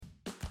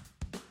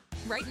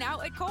Right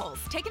now at Kohl's,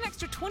 take an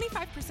extra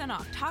 25%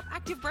 off top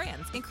active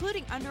brands,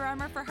 including Under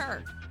Armour for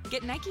her.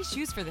 Get Nike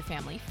shoes for the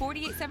family,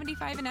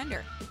 $48.75 and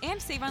under,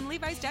 and save on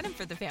Levi's denim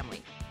for the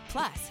family.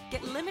 Plus,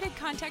 get limited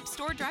contact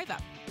store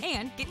drive-up,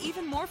 and get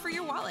even more for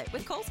your wallet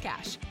with Kohl's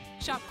Cash.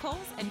 Shop Kohl's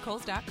and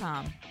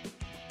Kohl's.com.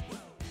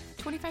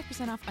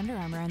 25% off Under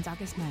Armour ends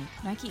August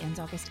 9th. Nike ends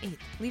August 8th.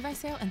 Levi's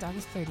sale ends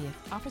August 30th.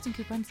 Offers and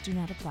coupons do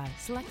not apply.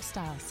 Select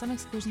styles. Some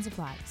exclusions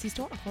apply. See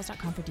store or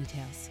Kohl's.com for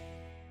details.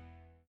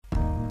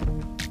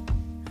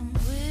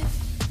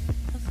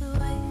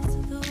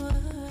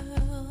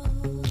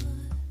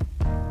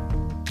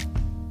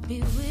 Be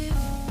weary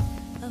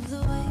of the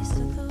ways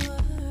of the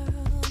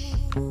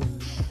world.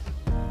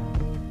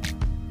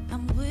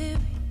 I'm weary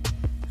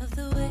of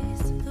the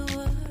ways of the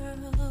world.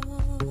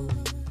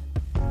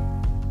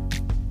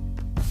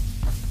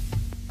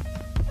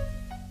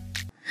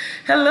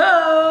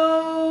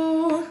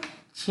 Hello,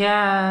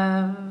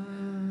 Chavs.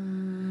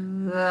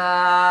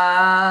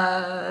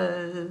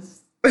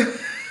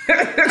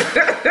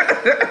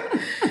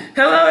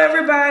 Hello,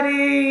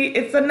 everybody.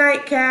 It's a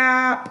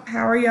nightcap.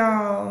 How are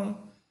y'all?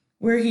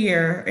 We're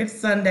here. It's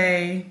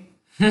Sunday.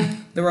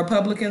 The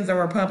Republicans are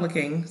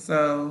Republicing,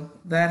 so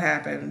that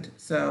happened.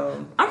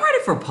 So I'm ready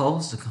for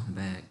Pose to come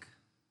back.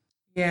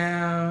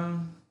 Yeah.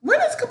 When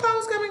is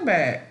Capose coming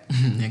back?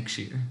 Next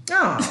year.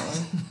 Oh.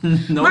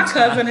 No My time.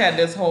 cousin had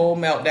this whole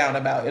meltdown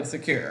about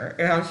Insecure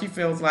and how she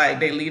feels like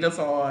they lead us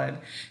on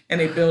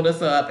and they build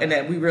us up and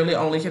that we really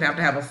only should have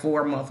to have a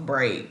 4-month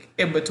break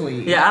in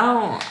between. Yeah, I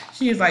don't.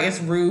 She's like,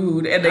 it's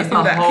rude and they That's do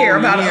the not whole care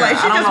about it. year. Like,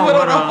 she I don't just know went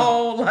on what, a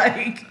whole,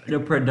 like...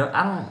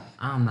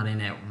 I'm not in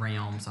that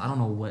realm, so I don't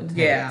know what takes.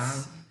 Yeah.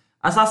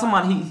 I saw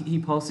somebody, he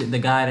posted, the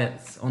guy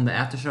that's on the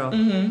after show,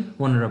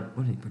 one of the,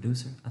 what is he,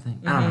 producer, I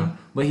think? I don't know.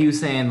 But he was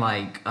saying,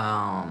 like,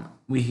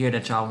 we hear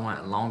that y'all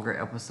want longer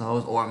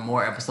episodes or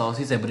more episodes.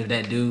 He said, but if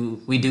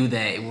we do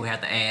that, we'll have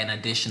to add an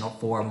additional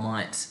 4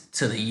 months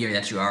to the year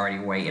that you already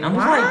wait. And I'm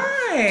just like,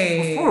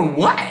 for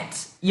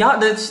what? Y'all,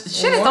 the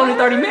shit is only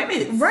 30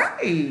 minutes.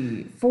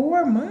 Right.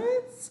 4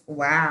 months?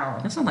 Wow.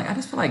 That's not like, I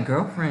just feel like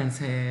Girlfriends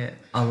had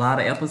a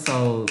lot of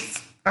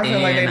episodes. I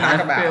feel like they knock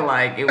them out. I feel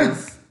like it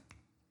was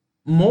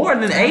more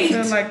than 8. I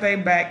feel like they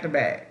back to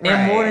back. Right.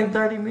 And more than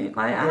 30 minutes.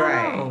 Like, I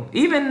don't know.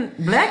 Even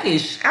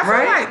Blackish, I feel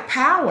right? like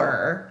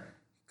Power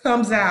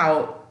comes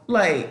out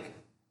like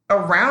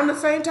around the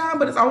same time,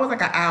 but it's always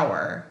like an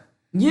hour.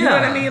 Yeah. You know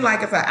what I mean?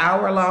 Like it's an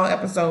hour-long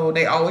episode.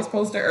 They always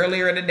post it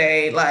earlier in the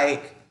day.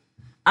 Like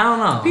I don't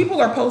know.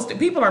 People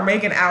are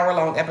making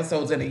hour-long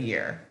episodes in a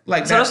year.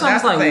 Like so that's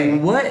the like,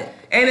 thing. what?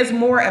 And it's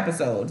more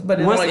episodes, but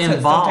it What's only still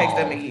involved takes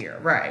them a year.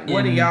 Right.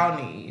 What do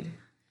y'all need?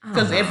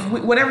 Because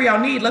whatever y'all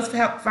need, let's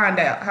find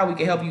out how we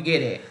can help you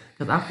get it.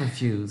 Because I'm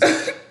confused.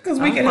 Because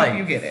we can help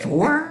you get it.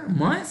 4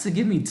 months to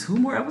give me 2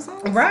 more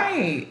episodes?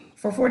 Right.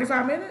 For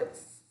 45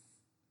 minutes?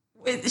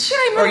 Shit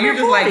ain't Or moving. you're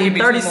just like, give me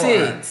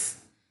 36.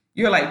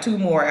 You're like 2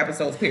 more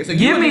episodes period. So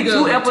Give me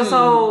 2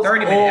 episodes,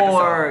 30-minute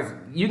or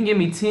episodes. you can give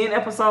me 10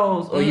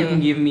 episodes, or you can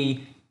give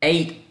me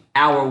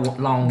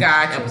 8-hour-long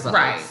episodes.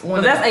 Right.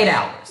 So that's 8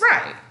 hours.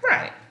 Right.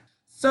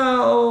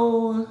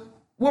 So,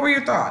 what were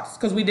your thoughts?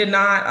 Because we did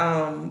not,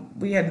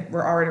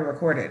 we're already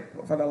recorded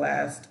for the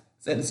last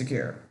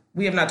Insecure.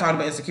 We have not talked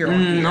about Insecure on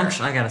here. I'm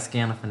sure I got a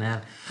scanner for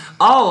that.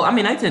 Oh, I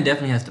mean, Nathan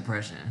definitely has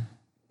depression.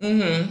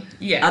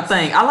 Yes. I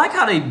think I like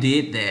how they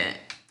did that.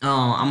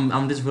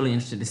 I'm just really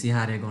interested to see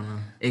how they're gonna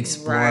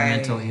explore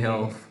mental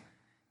health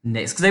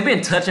next, because they've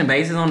been touching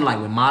bases on like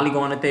with Molly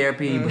going to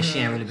therapy, but she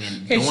ain't really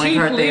been doing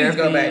her therapy.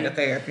 Go back to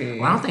therapy?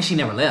 Well, I don't think she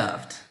never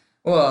left.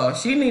 Well,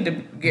 she need to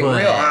get real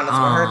honest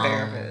with her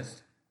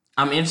therapist.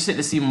 I'm interested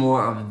to see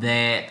more of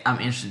that. I'm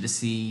interested to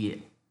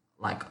see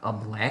like a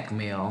black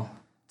male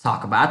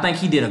talk about. I think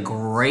he did a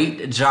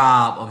great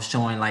job of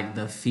showing like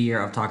the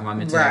fear of talking about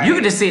mental health. You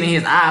could just see it in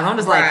his eyes. I'm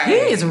just like, he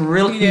is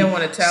really. He didn't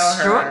want to tell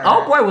her.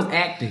 Oh boy, was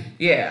acting.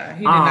 Yeah,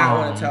 he did not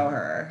want to tell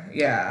her.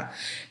 Yeah,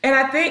 and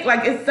I think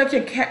like it's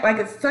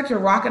such a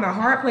rock and a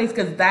hard place,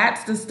 because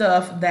that's the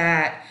stuff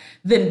that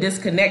then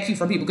disconnects you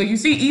from people. Because you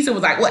see, Issa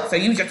was like, "What? So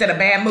you just in a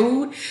bad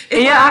mood?"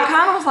 It's I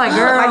kind of was like,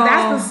 "Girl," like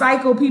that's the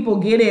cycle people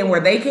get in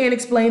where they can't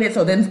explain it,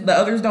 so then the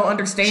others don't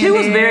understand. She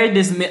was very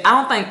dismissive. I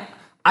don't think.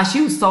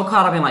 She was so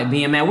caught up in like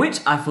being mad, which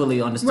I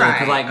fully understood.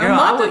 Because like,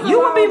 girl, you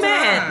would be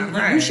mad.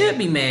 Right. You should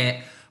be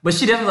mad. But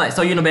she definitely like,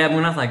 so you're in a bad mood.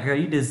 And I was like, girl,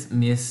 you just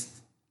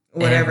missed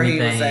whatever everything.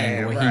 He was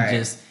saying.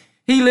 Where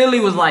he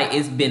literally was like,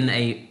 ain't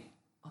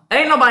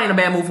nobody in a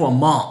bad mood for a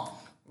month.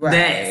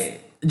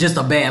 That's just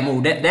a bad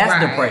mood.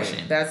 That's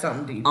depression. That's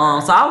something deep. So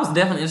I was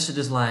definitely interested,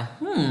 just like,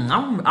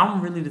 I'm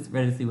really just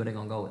ready to see where they're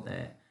gonna go with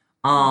that.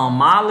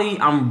 Molly,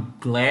 I'm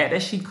glad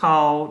that she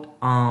called.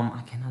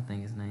 I cannot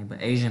think his name, but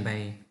Asian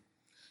Bae.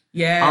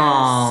 Yes.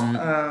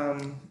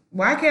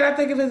 Why can't I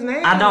think of his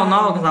name? I don't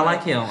know because I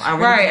like him. I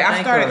really Right, can't I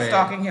think started of it.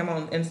 stalking him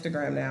on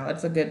Instagram now.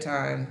 It's a good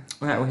time.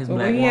 Right, with his But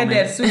black when he woman.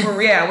 had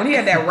that when he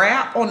had that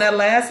rap on that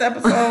last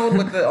episode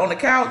on the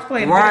couch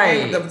playing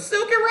Right. with the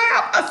silky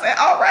rap, I said,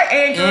 "All right,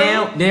 Andrew."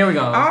 And there we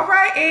go. All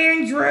right,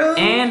 Andrew.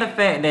 And the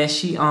fact that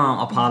she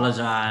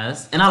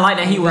apologized, and I like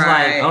that he was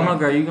Right. like, "Oh no,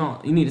 girl,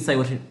 you need to say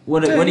what do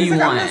He's you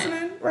like, "I'm want?"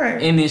 listening."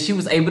 Right. And then she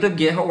was able to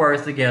get her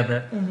words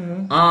together.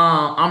 Mm-hmm.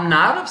 I'm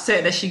not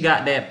upset that she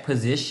got that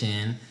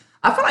position.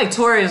 I feel like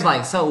Tori is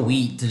like so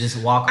weak to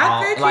just walk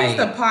off. I think like, he's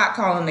the pot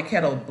calling the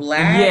kettle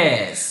black.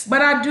 Yes.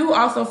 But I do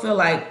also feel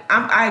like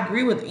I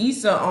agree with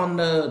Issa on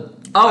the.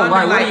 Oh, on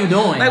right. the, What are you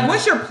doing? Like,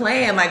 what's your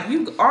plan? Like,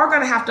 you are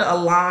gonna have to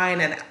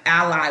align and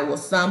ally with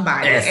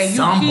somebody, At and you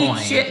some keep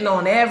point. shitting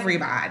on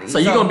everybody. So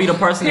you're gonna be the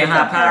person in pick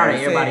high a power that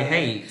person. everybody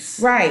hates.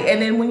 Right,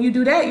 and then when you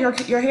do that, your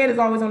head is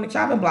always on the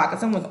chopping block, and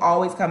someone's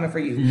always coming for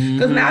you.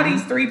 Because now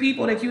these 3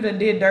 people that you done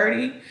did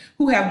dirty,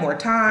 who have more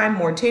time,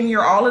 more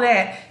tenure, all of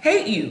that,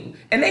 hate you,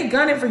 and they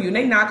gunning for you, and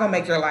they not gonna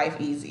make your life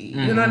easy.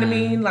 You know what I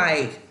mean?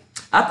 Like,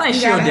 I think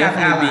You she'll gotta have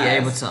definitely be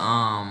allies. able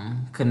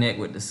to connect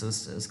with the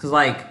sisters. Cause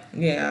like,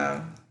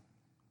 yeah,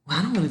 well,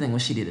 I don't really think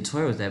what she did to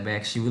Tori was that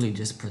bad. She really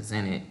just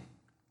presented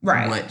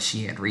right. what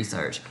she had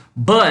researched.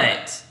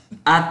 But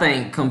I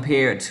think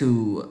compared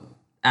to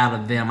out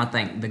of them, I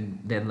think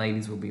the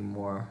ladies will be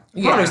more.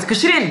 Yeah. Because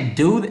she didn't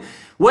do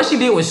what she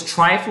did was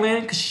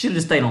trifling. Because she should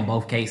have stayed on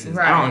both cases.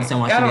 Right. I don't understand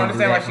why she I don't didn't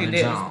do understand that why from she the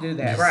didn't jump. do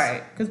that. Just-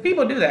 Right? Because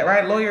people do that,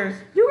 right? Lawyers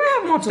You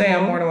can have multiple. stay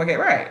on more than one case,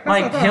 right? That's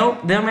Like what I'm talking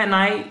help them at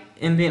night,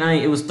 and then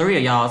it was 3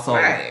 of y'all, so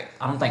Right.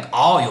 I don't think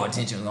all your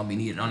attention was gonna be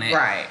needed on that.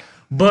 Right.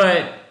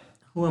 But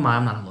who am I?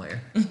 I'm not a lawyer.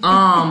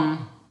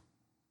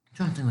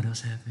 Trying to think what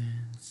else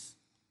happens.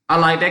 I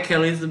like that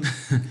Kelly's the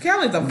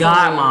Kelly's a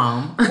God fool.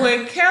 mom.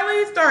 When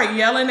Kelly started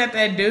yelling at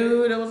that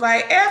dude, it was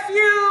like, F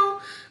you,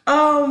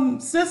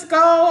 Cisco,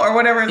 or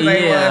whatever his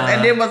name Yeah. was.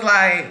 And it was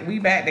like, we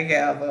back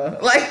together.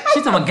 Like,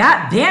 She's talking about,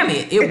 God damn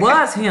it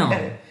was him.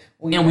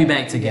 And we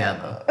back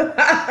together.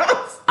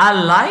 I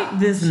like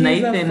this She's a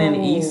Nathan and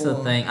fool. Issa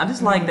thing. I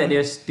just like that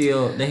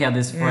they have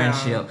this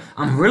friendship.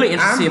 I'm really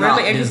interested I'm about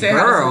really this interested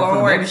how girl this from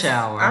the baby Lawrence.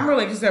 shower. I'm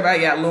really interested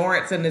about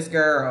Lawrence and this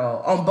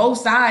girl on both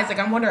sides. Like,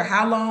 I wonder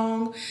how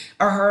long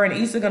are her and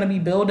Issa gonna be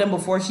building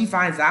before she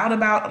finds out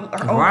about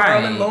her own Right.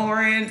 girl and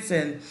Lawrence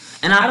and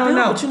I don't feel-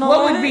 know. but you know what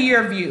what? would be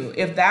your view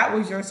if that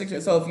was your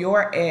situation? So if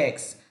your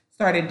ex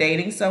started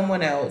dating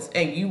someone else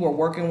and you were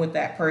working with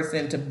that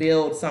person to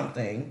build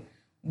something,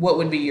 what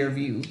would be your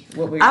view?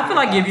 What would I feel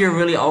like if you're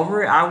really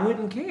over it, I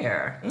wouldn't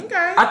care.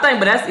 okay, I think,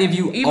 but that's if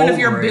you even if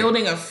you're over it.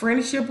 building a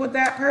friendship with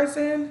that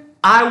person.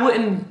 I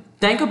wouldn't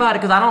think about it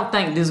because I don't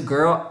think this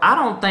girl. I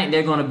don't think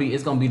they're gonna be.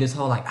 It's gonna be this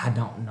whole like I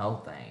don't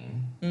know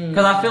thing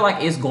because I feel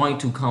like it's going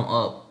to come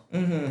up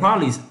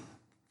probably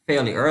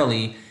fairly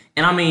early.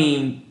 And I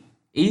mean,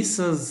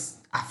 Issa's.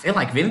 I feel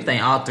like if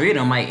anything, all 3 of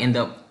them might end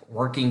up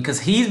working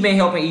because he's been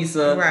helping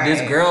Issa. Right.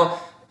 This girl.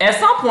 At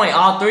some point,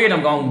 all 3 of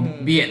them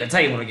gonna be at the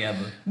table together.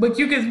 But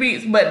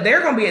but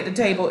they're gonna be at the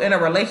table in a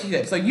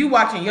relationship. So you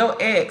watching your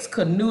ex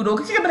canoodle,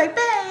 cause she's gonna be like,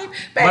 babe.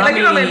 But I Like,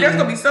 you know what I mean? mean- There's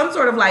gonna be some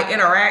sort of like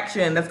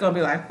interaction that's gonna be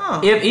like, huh.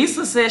 If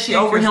Issa says she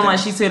over him Interesting. like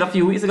she said a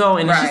few weeks ago,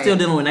 and if she's Right. still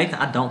dealing with Nathan,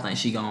 I don't think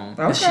she gone.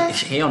 Okay.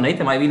 Hell,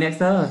 Nathan might be next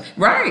to her.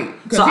 Right.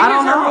 'Cause So he I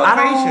don't is her know.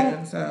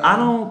 motivation, so.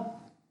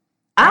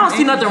 I don't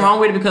see nothing wrong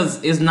with it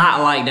because it's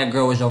not like that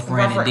girl was your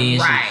friend and then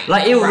Right. she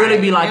like it would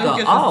really be like It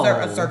was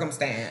just a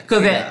circumstance.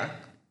 because Yeah.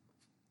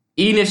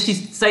 even if she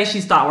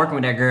stopped working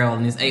with that girl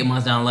and it's 8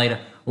 months down later,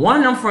 one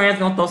of them friends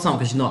gonna throw something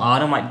because all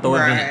them might throw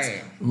Right. events.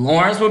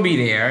 Lawrence would be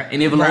there,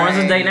 and if Lawrence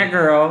is Right. dating that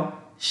girl,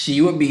 she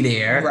would be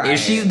there. Right. If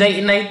she's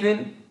dating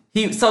Nathan,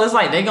 so it's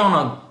like they're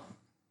gonna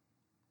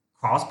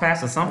cross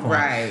paths at some point.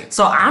 Right.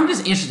 So I'm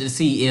just interested to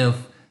see if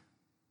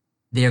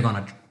they're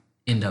gonna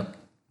end up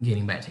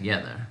getting back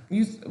together.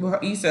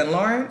 Issa and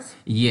Lawrence?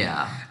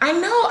 Yeah. I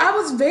know, I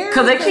was very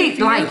 'Cause they keep,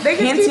 confused. like, they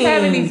just keep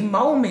having hinting- these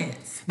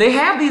moments. They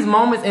have these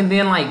moments, and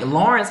then like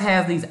Lawrence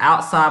has these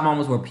outside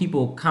moments where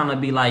people kind of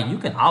be like, you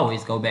can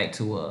always go back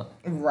to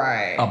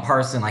Right. a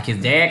person. Like his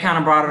dad kind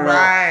of brought it Right.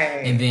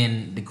 up, and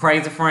then the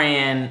crazy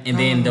friend, and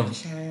then the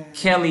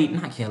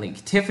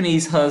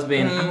Tiffany's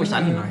husband. I wish I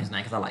didn't know his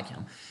name because I like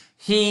him.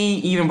 He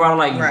even brought it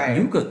like Right.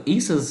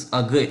 Issa's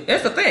a good.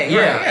 It's the thing.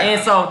 Yeah. Right,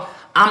 And so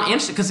I'm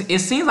interested because it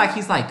seems like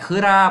he's like,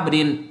 could I? But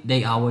then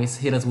they always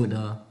hit us with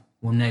the,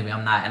 well, maybe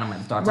I'm not, and I'm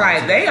gonna start talking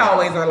Right. to They you.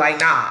 always are like,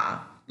 nah.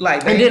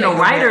 Like, And they then the make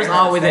a writers very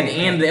always at the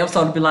statement. end of the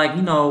episode would be like,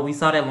 we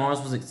saw that Lawrence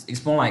was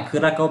exploring, like,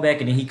 could I go back?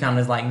 And then he kind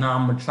of is like, no,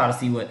 I'm gonna try to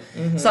see what.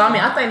 So I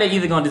mean, I think they're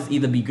either gonna just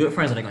either be good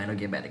friends or they're gonna end up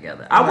getting back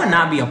together. I would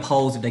not be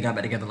opposed if they got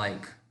back together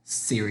like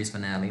series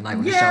finale, like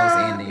when the show's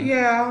ending.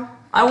 Yeah.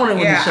 I wonder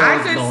when the Yeah, show's I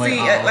could going see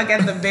on. like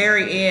at the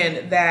very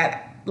end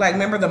that, like,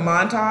 remember the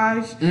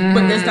montage,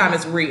 but this time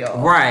it's real,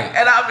 Right.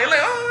 And I'll be like,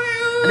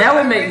 oh, That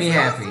would make me so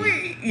happy.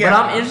 sweet. But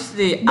I'm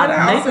interested. But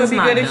I also Nathan's be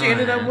not good if she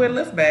ended done. up with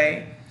Lift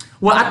Bay.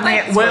 Well, I think.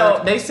 Lance Well,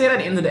 Ford. they said at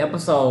the end of the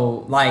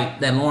episode, like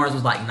that Lawrence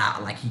was like, nah,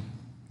 like he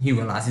he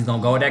realized he's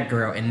gonna go with that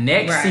girl, and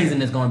next Right.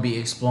 season is gonna be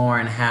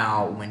exploring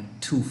how when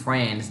two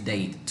friends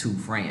date two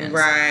friends.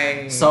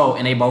 Right. So,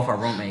 and they both are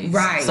roommates.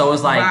 Right. So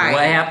it's like, Right.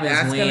 what happens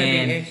That's gonna be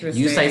when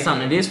interesting. you say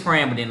something to this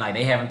friend, but then like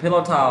they having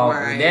pillow talk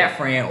Right. with that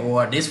friend,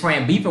 or this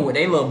friend beefing with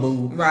their little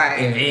boo. Right.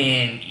 And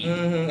then,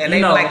 And you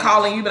they know, be like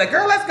calling you, be like,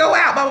 girl, let's go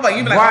out, blah, blah, blah.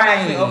 You be like, Right. I'm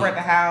actually over at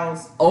the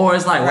house. or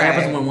it's like, what Right.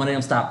 happens when one of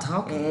them stop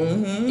talking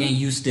and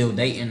you still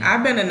dating?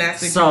 I've been in that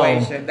So,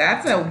 situation.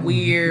 That's a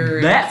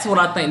weird. That's what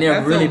I think they're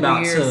that's really a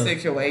about weird to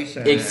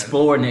situation.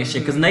 explore next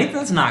year, because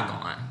Nathan's not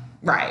gone.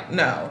 Right.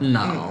 No.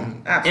 No.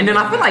 Absolutely And then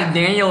I feel not. like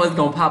Daniel is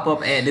gonna pop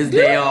up at this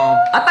Yeah. damn.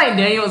 I think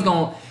Daniel is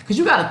gonna, cause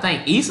you gotta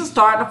think Issa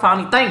starting to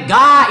finally. Thank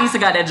God Issa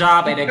got that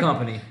job at that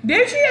company.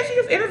 Did she? Yeah, she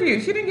was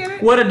interviewed. She didn't get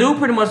it. Well, the dude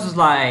pretty much was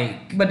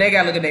like, But they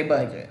gotta look at their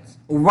budgets.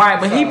 right,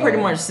 but he So- pretty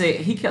much said,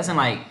 he kept saying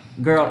like,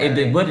 girl, if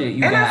the budget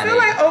you And got I feel it.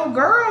 like old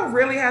girl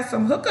really has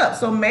some hookups,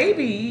 so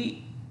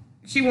maybe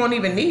she won't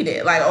even need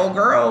it. Like old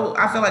girl,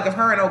 I feel like if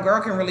her and old girl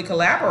can really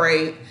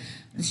collaborate,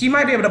 she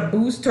might be able to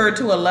boost her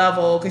to a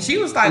level. Cause she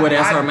was like, well,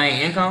 that's I- her main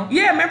income.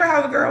 Yeah, remember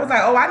how the girl was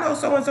like, "Oh, I know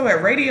so and so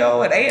at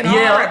radio at A&R,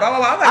 Yeah. and blah blah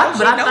blah." I was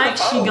like, oh, but I she know think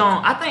the she folk.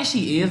 gon' I think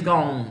she is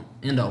gonna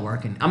end up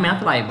working. I mean, I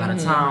feel like by the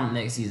Mm-hmm. time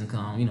next season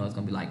come, you know, it's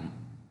gonna be like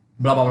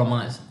blah blah blah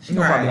months. She's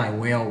gonna probably Right.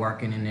 like well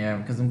working in there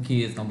because them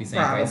kids gonna be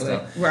saying great Probably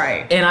stuff.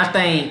 right, And I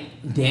think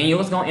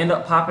Daniel's gonna end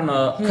up popping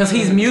up because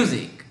he's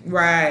music.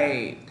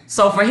 right.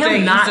 So for him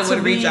Think not Issa to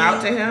would be, reach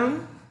out to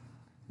him.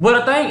 well,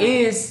 the thing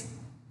is,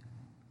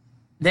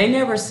 they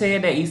never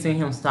said that Issa and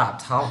him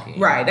stopped talking.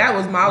 Right, that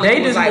was Molly. They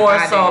was just like, more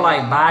 "Bye, so Daniel."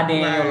 like by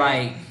Daniel,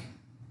 Right. like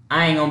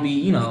I ain't gonna be,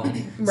 you know.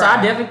 So I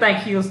Right. definitely think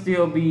he'll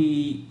still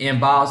be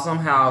involved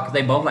somehow because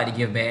they both like to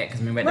give back. Because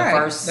remember at the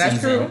Right, first that's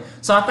season, true.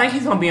 so I think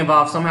he's gonna be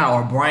involved somehow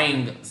or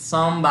bring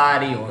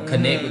somebody or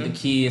connect with the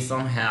kids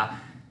somehow.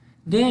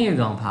 Daniel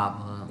gonna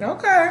pop up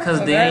Okay, because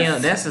so Daniel,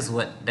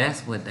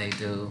 that's what they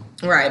do.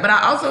 right. But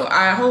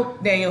I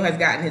hope Daniel has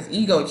gotten his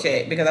ego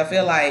checked, because I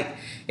feel like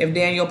if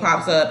Daniel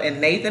pops up and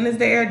Nathan is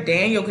there,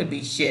 Daniel could be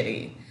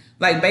shitty.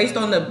 Like based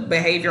on the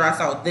behavior I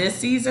saw this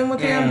season with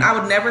him, I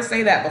would never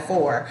say that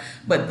before,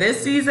 but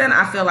this season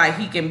I feel like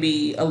he can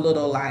be a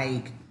little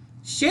like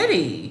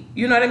shitty.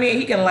 You know what I mean?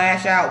 He can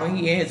lash out when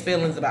he in his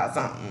feelings about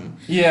something.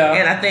 Yeah.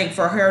 And I think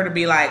for her to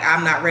be like,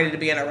 I'm not ready to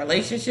be in a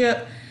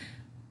relationship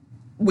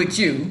with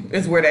you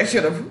is where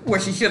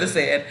she should have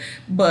said,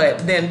 but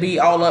then be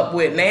all up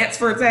with Nance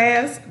for his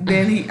ass,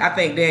 then I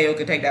think Daniel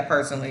could take that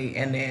personally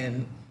and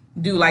then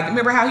do like,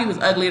 remember how he was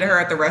ugly to her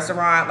at the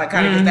restaurant, like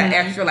kind of just that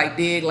extra like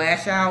dig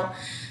lash out.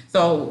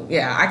 So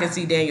yeah, I can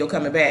see Daniel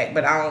coming back,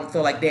 but I don't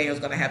feel like Daniel's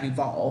gonna have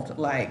evolved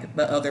like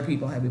the other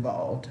people have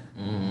evolved.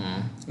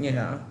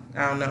 Yeah,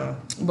 I don't know,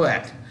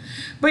 but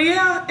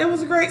yeah, it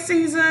was a great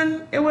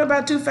season. It went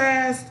by too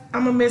fast.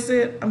 I'm gonna miss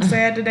it. I'm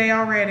sad today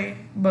already,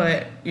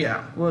 but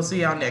yeah, we'll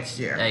see y'all next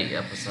year. 8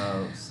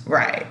 episodes.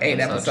 Right, 8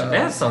 episodes.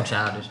 That's so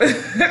childish.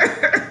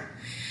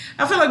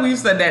 I feel like we've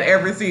said that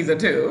every season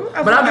too.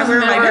 I But feel I've like just we're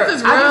never, like, this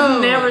is I've just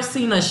rude. never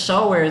seen a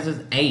show where it's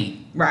just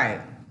 8,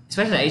 Right,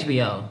 especially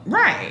HBO.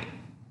 right.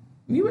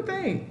 You would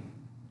think.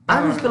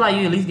 I just feel like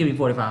you at least give me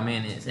 45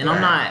 minutes. And I'm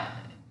Right. not,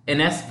 and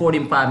that's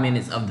 45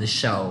 minutes of the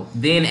show.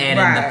 Then add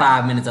in the Right.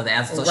 5 minutes of the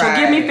episode. So Right.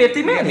 give me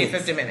 50 Give me minutes.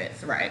 50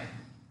 minutes. Right,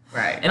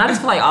 right. And I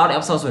just feel like all the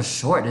episodes were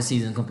short this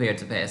season compared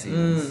to past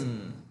seasons.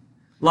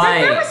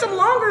 Like, there were Like, some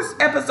longer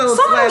episodes.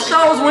 some of last those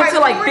shows season, went to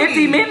like 40.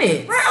 50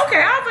 minutes. Right,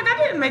 okay. I was like,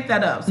 I didn't make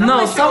that up. No,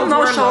 of the some of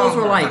those shows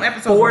were longer. Some like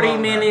episodes 40 were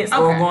longer. minutes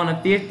or Okay. going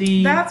to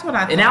 50. That's what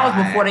I And that was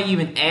thought. before they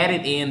even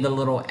added in the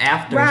little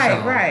after Right,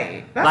 show.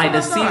 right. That's Like what the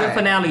I season thought.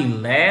 finale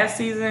last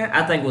season,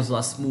 I think was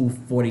a smooth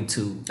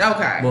 42.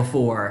 Okay.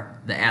 Before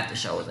the after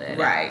show was added.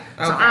 Right.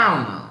 So Okay. I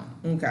don't know.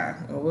 Okay.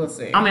 Well, we'll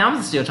see. I mean,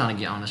 I'm still trying to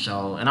get on the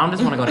show, and I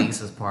just want to go to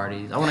Issa's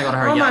parties. I want to go to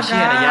her Oh my yacht. She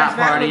had a gosh, yacht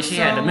that party. looks She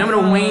had so remember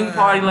the wing fun.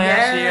 party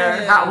last year,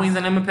 Yes. hot wings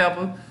and lemon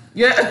pepper.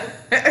 Yeah.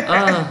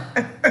 Uh,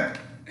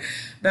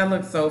 That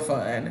looks so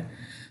fun.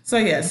 So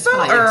yeah, so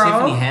like if Earl.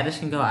 Tiffany Haddish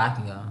can go, I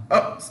can go.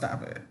 Oh,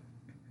 stop it.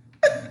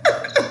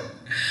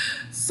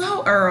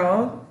 So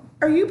Earl,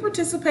 are you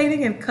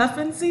participating in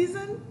cuffing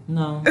season?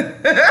 No.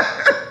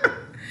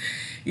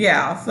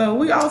 Yeah. So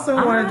we also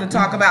wanted to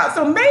talk about.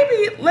 So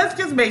maybe let's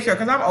just make sure,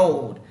 because I'm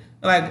old.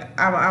 Like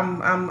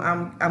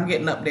I'm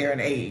getting up there in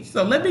age.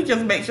 So let me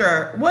just make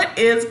sure. What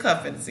is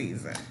cuffing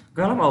season?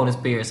 Girl, I'm old as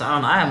beer, so I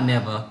don't know. I have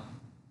never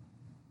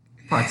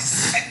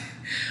participated.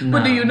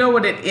 But do you know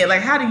what it is?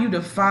 Like, how do you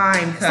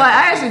define cuffing? So I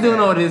actually do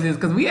know what this is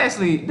because we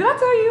actually did I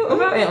tell you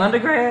about in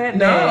undergrad? that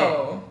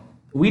No.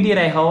 we did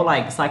a whole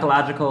like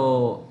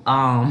psychological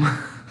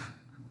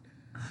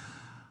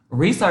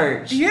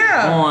research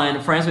Yeah.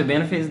 on friends with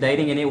benefits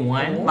dating, and it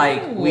won.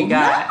 Like we Ooh,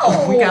 got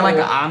no. we got like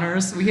an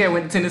honors. We had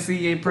went to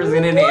Tennessee and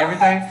presented and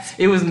everything.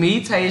 It was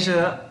me,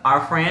 Tasia,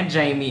 our friend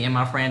Jamie, and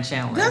my friend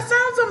Chandler. That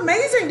sounds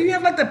amazing. Do you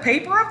have like the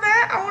paper of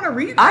that? I want to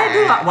read that. I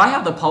do. Well, I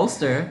have the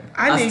poster.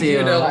 I need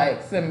you still- to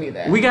like send me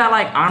that. We got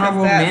like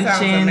honorable that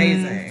sounds mention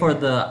amazing. for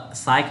the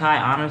psychi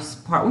honors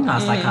part. We're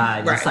not psychi,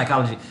 right. just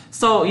psychology.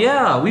 So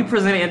yeah, we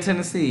presented in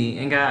Tennessee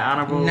and got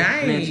honorable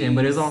Nice. mention,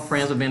 but it was on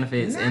friends with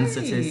benefits and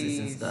statistics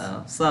and Nice.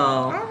 stuff. So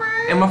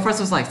right. And my friend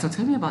was like, so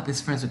tell me about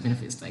this friends with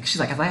benefits thing. She's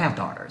like, 'cause I have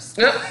daughters.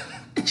 Yep.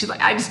 She's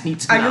like, I just need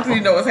to know. I just need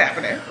to know what's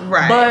happening.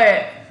 Right.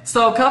 But,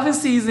 so cuffing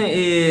season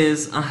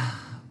is, oh,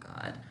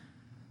 God.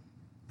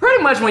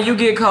 Pretty much when you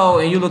get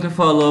cold and you're looking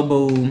for a little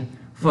boo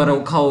for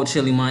the cold,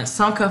 chilly months,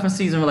 some cuffing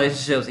season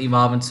relationships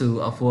evolve into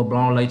a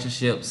full-blown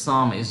relationship.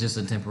 Some is just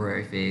a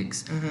temporary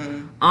fix.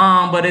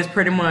 But it's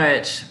pretty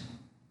much,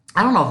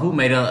 I don't know who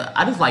made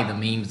I just like the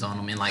memes on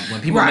them. And like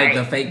when people make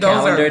the fake Those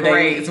calendar are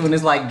great. dates, when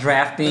it's like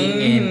drafting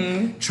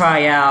and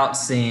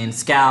tryouts and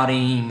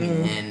scouting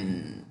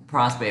and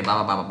prospect,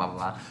 blah, blah, blah, blah, blah,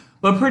 blah.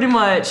 But pretty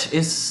much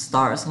it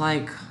starts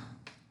like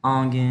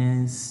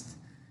August.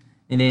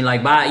 And then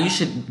like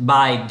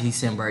by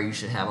December, you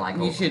should have like...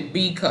 You should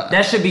be cuffed.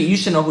 You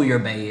should know who your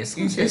bae is.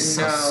 You should it's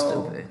know. So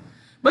stupid.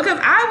 Because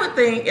I would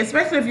think,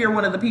 especially if you're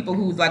one of the people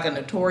who's like a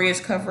notorious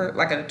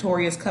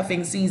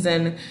cuffing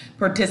season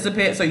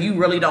participant, so you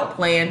really don't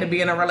plan to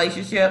be in a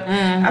relationship,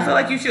 I feel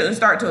like you shouldn't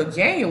start till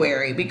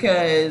January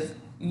because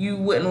you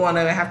wouldn't want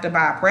to have to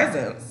buy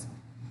presents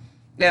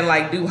and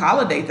like do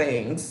holiday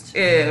things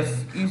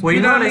if you. Well, you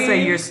know what they I say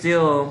mean? you're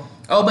still.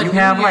 Oh, but you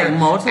have like you're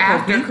multiple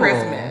after people,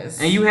 Christmas,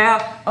 and you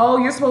have. Oh,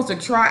 you're supposed to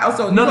try. Oh,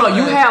 so No,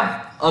 you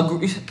have.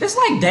 It's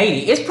like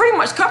dating. It's pretty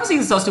much couple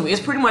seasons so stupid.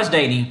 It's pretty much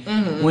dating.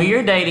 When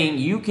you're dating,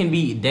 you can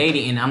be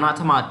dating, and I'm not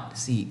talking about.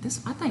 See, this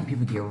I think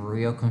people get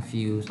real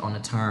confused on the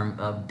term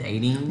of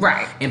dating.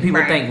 Right. And people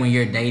right. think when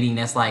you're dating,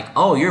 that's like,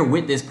 oh, you're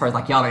with this person,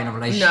 like y'all are in a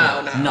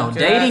relationship. No,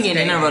 dating just and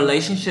in a dating.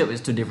 relationship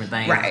is two different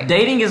things. Right.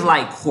 Dating is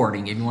like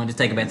courting. If you want to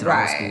take it back to the old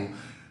Right. school.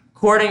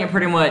 Courting, and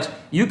pretty much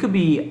you could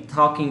be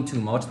talking to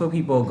multiple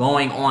people,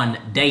 going on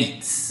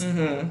dates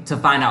to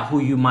find out who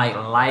you might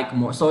like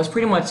more. So it's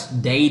pretty much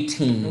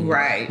dating.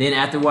 Right. Then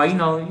after a while,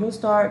 you'll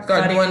start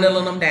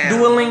dwindling them down.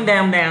 Dwindling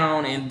them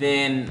down, and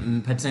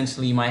then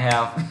potentially you might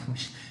have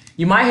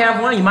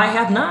one, you might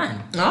have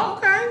none. Oh,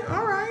 okay.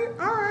 All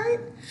right.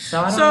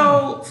 So I don't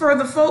know. So for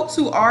the folks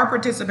who are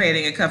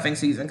participating in cuffing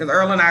season, because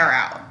Earl and I are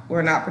out,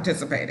 we're not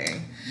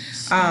participating.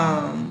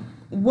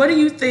 What do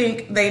you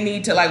think they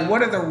need to, like,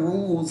 what are the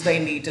rules they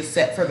need to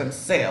set for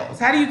themselves?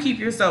 How do you keep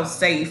yourself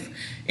safe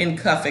in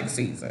cuffing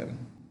season?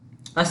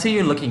 I see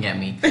you looking at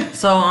me.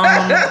 So,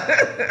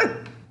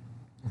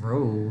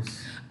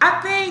 rules. I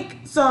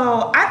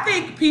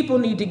think people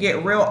need to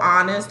get real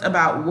honest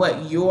about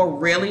what you're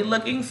really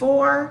looking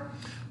for.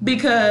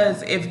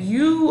 Because if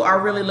you are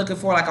really looking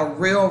for like a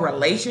real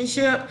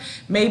relationship,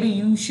 maybe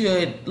you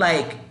should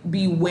like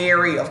be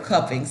wary of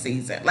cuffing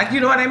season. Like, you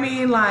know what I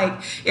mean? Like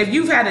if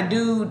you've had a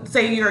dude,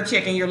 say you're a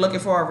chick and you're looking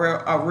for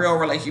a real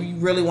relationship, you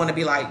really want to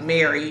be like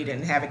married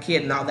and have a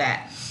kid and all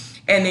that.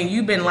 And then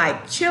you've been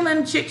like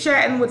chilling,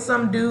 chit-chatting with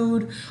some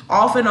dude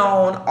off and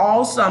on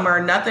all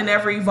summer. Nothing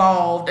ever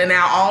evolved. And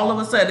now all of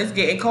a sudden it's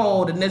getting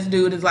cold. And this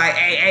dude is like,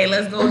 hey,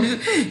 let's go do.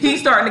 He's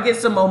starting to get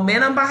some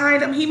momentum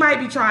behind him. He might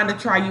be trying to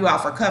try you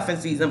out for cuffing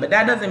season. But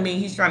that doesn't mean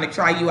he's trying to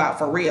try you out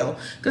for real.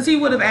 Because he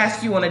would have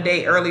asked you on a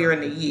date earlier in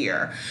the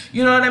year.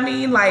 You know what I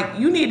mean? Like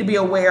you need to be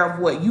aware of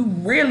what you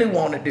really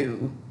want to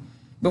do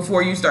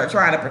before you start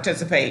trying to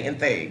participate in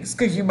things.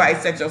 Because you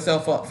might set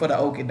yourself up for the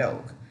okie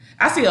doke.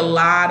 I see a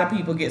lot of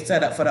people get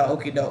set up for the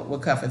okie doke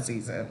with cuffing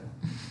season.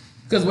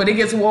 Because when it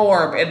gets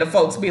warm and the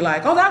folks be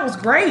like, oh, that was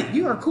great.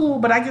 You are cool,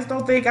 but I just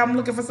don't think I'm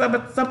looking for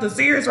something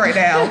serious right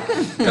now.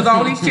 Because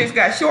all these chicks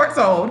got shorts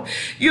on.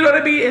 You know what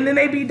I mean? And then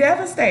they be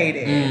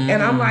devastated.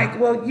 And I'm like,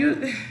 well,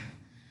 you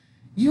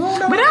don't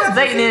know. But that's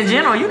dating in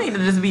general. You need to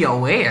just be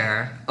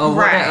aware of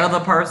what that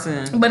other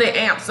person. But it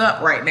amps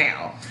up right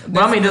now.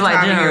 But I mean, just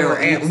like general,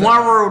 amps one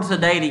up. rule to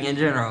dating in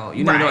general.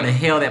 You need to know Right. what the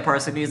hell that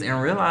person is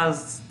and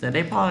realize that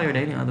they probably are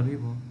dating other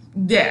people.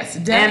 Yes,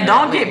 definitely. And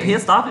don't get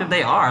pissed off if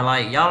they are.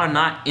 Like, y'all are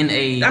not in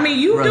a I mean,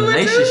 you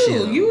relationship.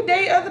 do it too. You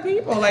date other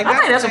people. Like I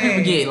think that's the what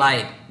people thing. get,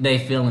 like, their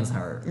feelings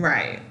hurt.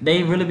 Right.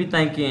 They really be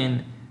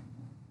thinking,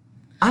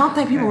 I don't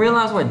think people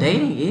realize what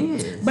dating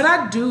is. But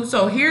I do.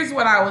 So here's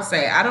what I would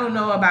say. I don't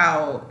know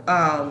about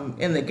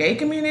in the gay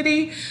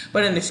community,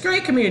 but in the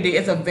straight community,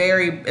 it's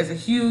a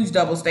huge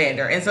double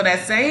standard. And so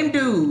that same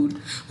dude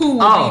who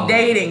will be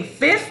dating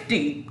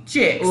 50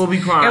 chicks will be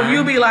crying. and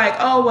you'll be like,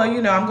 oh well,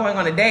 I'm going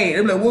on a date.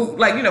 And like, well,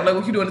 like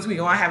what you doing this week?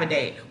 Oh, I have a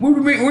date.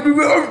 And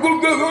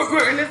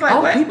it's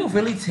like, what? People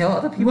really tell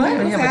other people What?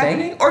 they What's have a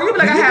happening? date? Or you'll be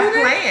like, I Did you have do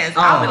that? plans.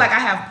 Oh. I'll be like, I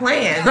have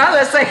plans. I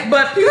was gonna say,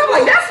 But people I'm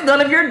like, that's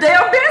none of your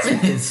damn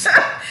business.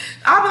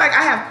 I'll be like,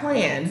 I have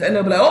plans. And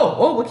they'll be like,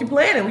 oh, what you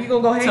planning? You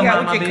gonna go hang Tell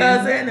out my with your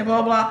business. cousin and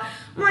blah, blah.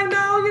 I'm like, no,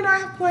 I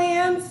have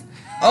plans.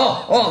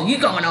 Oh, you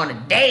going on a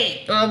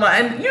date.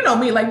 And you know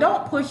me, like,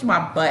 don't push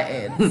my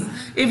buttons.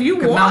 If you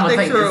want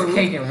the truth.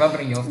 cake and rub it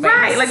in your face.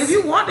 Right, like if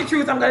you want the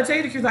truth, I'm gonna tell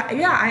you the truth. Like,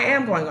 yeah, I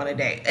am going on a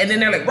date. And then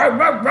they're like, rah,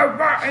 rah, rah,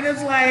 rah. And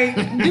it's like,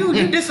 dude,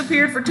 you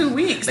disappeared for 2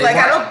 weeks. They like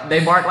bark,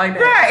 they bark like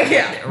that. Right,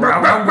 yeah. Rah,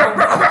 rah, rah,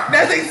 rah, rah.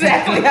 That's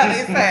exactly how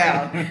they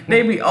sound.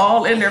 They be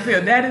all in their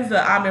feelings. That is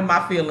the I'm in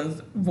my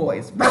feelings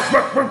voice.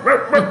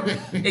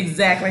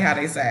 Exactly how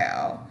they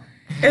sound.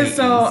 And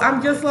so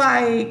I'm just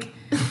like,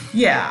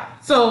 yeah.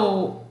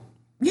 So,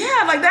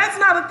 yeah, like that's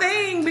not a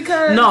thing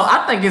because No,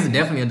 I think it's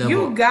definitely a double.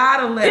 you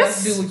gotta let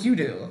us do what you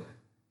do.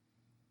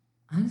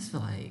 I just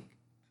feel like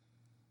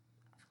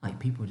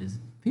people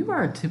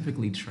are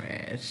typically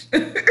trash.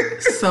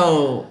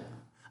 So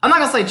I'm not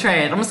gonna say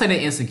trash. I'm gonna say they're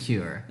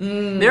insecure.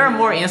 There are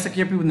more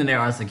insecure people than there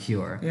are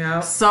secure.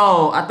 Yeah.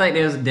 So I think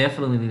there's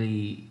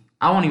definitely,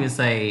 I won't even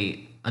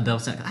say a double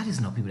standard. I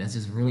just know people that's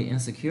just really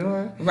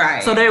insecure.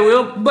 Right. So they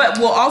will, But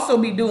we'll also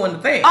be doing the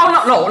thing.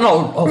 oh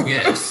no. Oh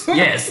yes,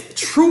 yes.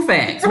 True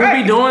facts. Right.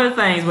 We'll be doing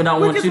things, but don't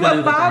Which want is you to do what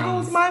the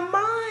boggles things. my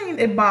mind.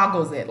 It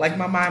boggles it. Like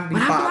my mind be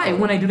But I feel boggled. like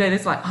when they do that,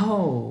 it's like,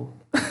 oh,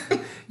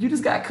 you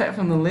just got cut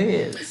from the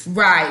list.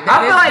 Right.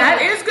 I feel like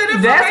that is good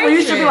information. That's when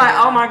you should be like,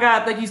 oh my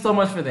god, thank you so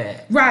much for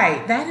that.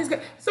 Right. That is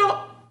good. So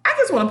I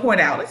just want to point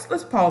out,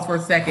 let's pause for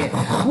a second.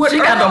 What She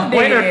got Earl the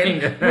pointer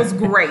did finger. was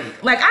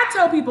great. Like I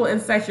tell people in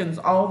sessions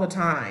all the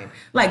time,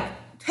 like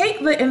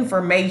take the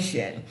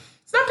information.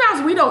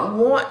 Sometimes we don't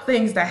want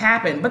things to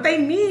happen, but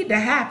they need to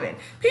happen.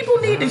 People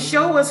need to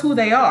show us who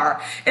they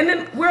are. And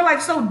then we're like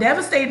so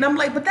devastated. I'm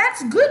like, but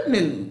that's good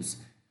news.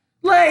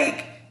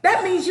 Like,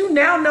 that means you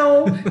now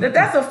know that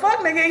that's a fuck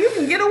nigga and you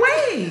can get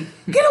away.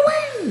 Get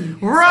away.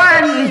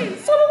 Run.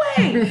 Fool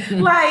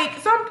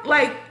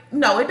away.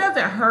 No, it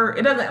doesn't hurt.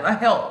 It doesn't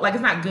help. Like,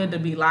 it's not good to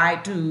be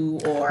lied to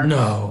or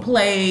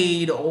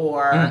played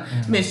or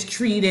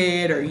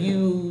mistreated or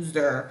used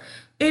or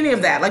any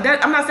of that. Like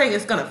that, I'm not saying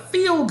it's gonna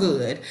feel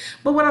good,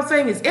 but what I'm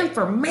saying is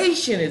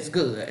information is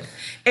good.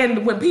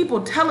 And when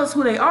people tell us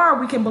who they are,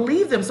 we can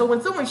believe them. So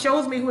when someone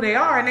shows me who they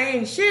are and they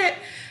ain't shit,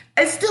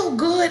 it's still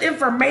good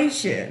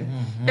information.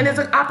 And it's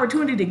an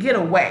opportunity to get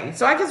away.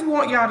 So I just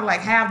want y'all to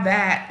like have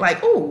that,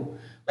 like, ooh,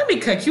 let me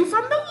cut you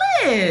from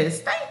the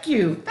list. Thank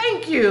you.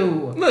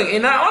 Look,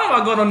 and not only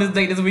am I going on this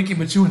date this weekend,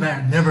 but you and I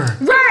are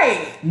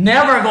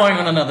Never going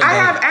on another date. I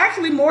have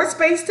actually more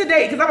space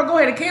today because I'm gonna go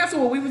ahead and cancel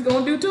what we was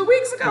gonna do 2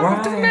 weeks ago.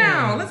 Let's do it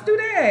now. Let's do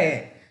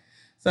that.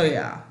 So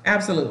yeah,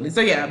 absolutely.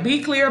 So yeah,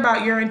 be clear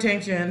about your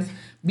intentions.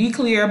 Be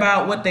clear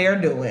about what they're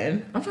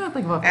doing. I'm trying to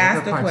think about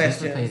Ask ever the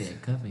participated questions. in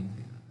cuffing.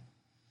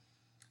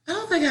 I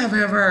don't think I've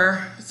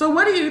ever. So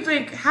what do you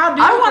think? How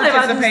do I you wonder if I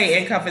participate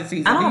just- in cuffing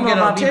season? I Do don't you know get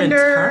if on I've even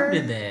Tinder?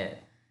 turned that.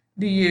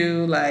 Do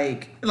you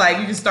like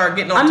you just start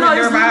getting I on know,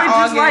 Tinder it's by literally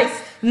just August?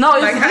 like, no,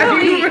 it's Like how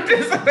do you literally,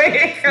 participate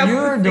in cuffing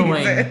you're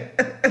doing season?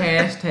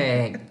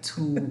 hashtag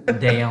too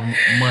damn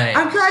much.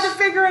 I'm trying to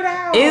figure it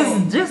out.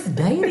 It's just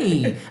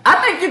dating. I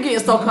think you're getting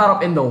so caught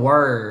up in the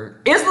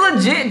word. It's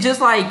legit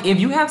just like if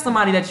you have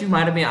somebody that you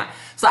might have been.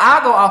 So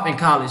I'll go off in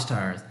college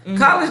terms.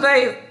 College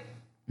days.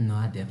 No,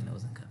 I definitely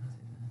was in college.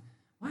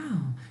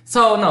 Wow.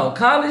 So no,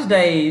 college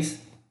days.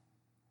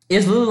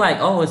 It's literally like,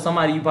 oh, it's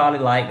somebody you probably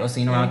liked or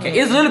seen around.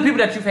 It's literally people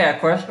that you've had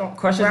crushes on,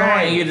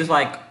 Right. and you're just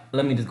like,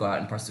 let me just go out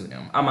and pursue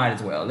them. I might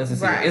as well. Let's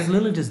just see. Right. It's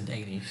literally just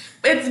dating.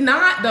 It's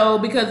not though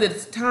because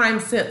it's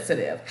time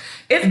sensitive.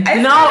 It's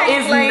No, not it's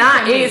explained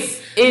not. to me.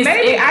 It's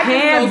Maybe it I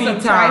can just be know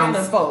some trifling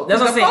times. folks.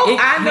 That's what I'm The saying. folks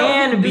It I know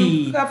can who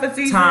be do cuffing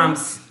season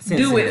times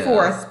do it sensitive.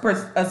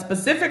 for a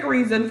specific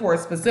reason for a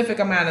specific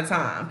amount of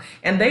time,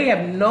 and they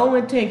have no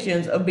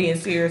intentions of being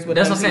serious with.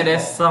 That's them what I'm saying. people.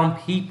 There's some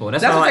people.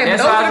 That's That's why. what I'm saying,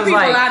 That's but why those I are was the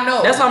like. people I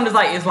know. That's why I'm just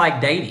like. It's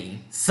like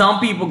dating. Some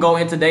people go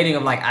into dating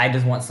of like, I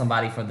just want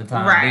somebody for the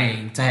time Right.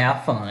 being to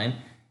have fun,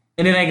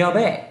 and then they go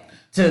back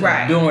to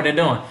Right. doing what they're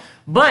doing.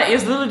 But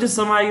it's literally just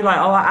somebody you like.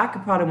 Oh, I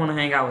could probably want to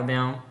hang out with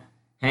them,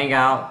 hang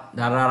out,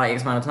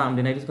 X amount of time.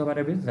 Then they just go about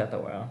their business after a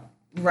while.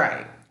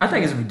 Right. I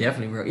think it's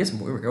definitely real. It's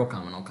real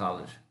common on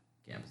college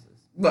campuses.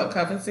 What,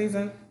 cuffing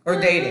season or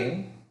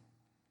dating?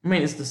 I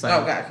mean, it's the same.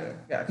 Oh,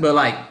 gotcha. But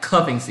like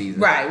cuffing season.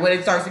 Right, when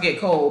it starts to get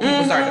cold,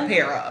 people start to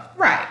pair up.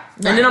 Right.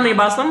 And then I mean,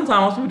 by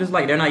summertime, most people just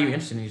like they're not even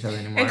interested in each other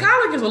anymore. And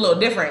college is a little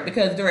different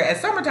because at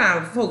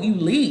summertime, folk, you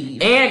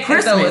leave. And so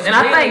Christmas, it's and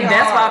I really think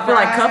that's why I feel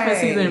like hard. cuffing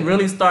season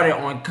really started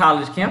on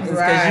college campuses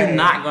because you're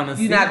not gonna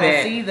see You're not gonna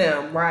that. see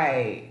them,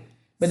 right?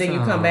 But then you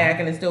So- come back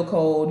and it's still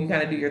cold. You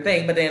kind of do your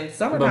thing. But then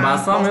summertime,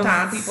 by summer, most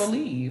time people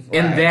leave.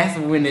 And right? that's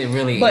when it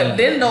really. But ends.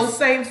 then those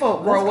same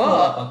folk grow Let's call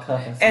it up a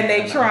cuffing and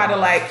they season. try to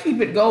like keep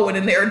it going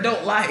in their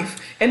adult life.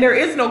 And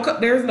there's no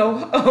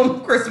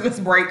Christmas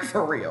break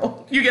for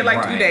real. You get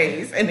like 2 Right.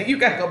 days and then you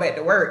gotta go back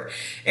to work.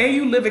 And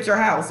you live at your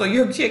house, so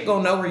your chick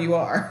gonna know where you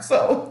are.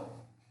 So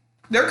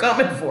they're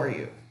coming for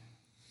you.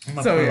 I'm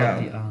gonna so, pull yeah.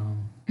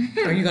 up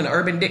the, Are you gonna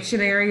Urban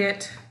Dictionary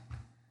it?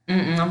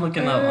 I'm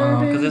looking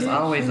up because there's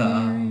always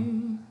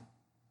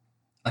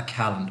a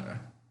calendar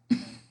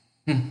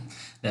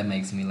that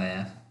makes me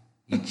laugh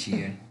each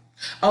year.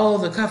 Oh,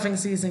 the cuffing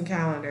season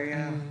calendar.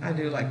 Yeah, I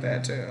do like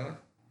that too.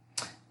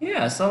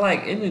 Yeah, so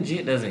like it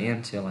legit doesn't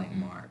end till like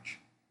March.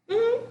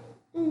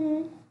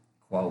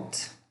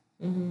 Quote.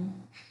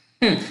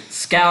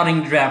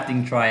 Scouting,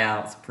 drafting,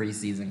 tryouts,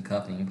 preseason,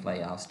 cuffing,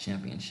 playoffs,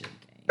 championship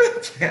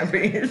game.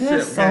 Championship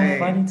That's so game.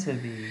 funny to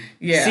me.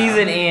 Yeah.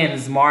 Season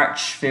ends March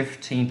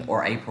 15th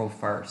or April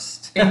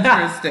 1st.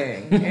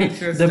 Interesting.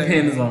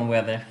 Depends on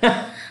weather.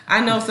 I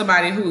know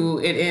somebody who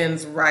it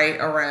ends right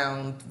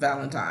around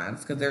Valentine's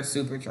because they're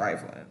super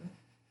trifling.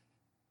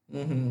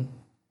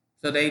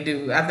 So they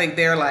do. I think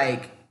they're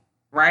like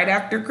right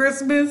after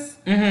Christmas,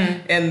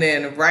 and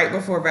then right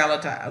before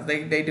Valentine's.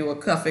 They do a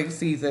cuffing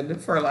season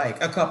for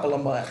like a couple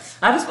of months.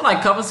 I just feel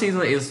like cuffing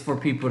season is for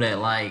people that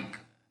like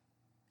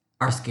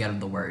are scared of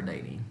the word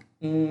dating.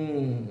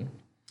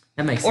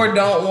 That makes sense. Or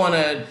don't want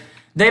to.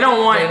 They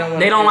don't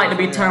like to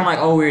be it. termed like,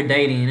 oh, we're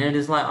dating. They're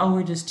just like, oh,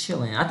 we're just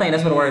chilling. I think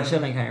that's where the word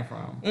chilling came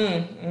from.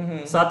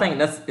 So I think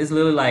it's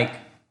literally like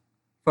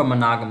for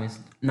monogamous.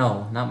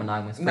 No, not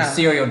monogamous. For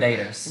serial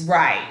daters.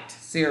 Right.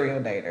 Serial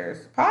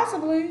daters.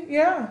 Possibly.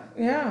 Yeah.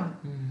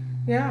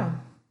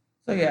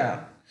 So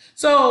yeah.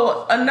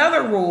 So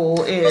another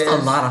rule is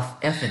There's a lot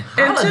of effing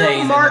holidays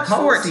until March in the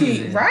cold 14th.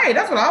 season. Right.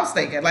 That's what I was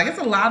thinking. Like, it's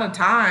a lot of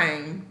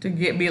time to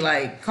be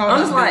like caught I'm up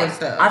just doing like,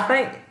 stuff. I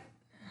think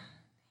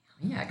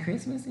you got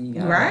Christmas and you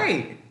got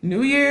Right.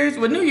 New Year's.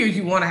 Well, New Year's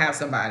you want to have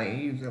somebody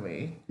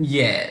usually.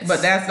 Yes.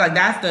 But that's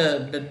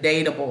the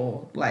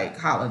dateable like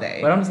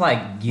holiday. But I'm just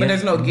like But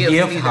there's no gifts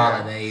either.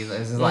 holidays.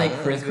 It's just like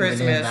Christmas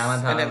and then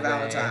Valentine's.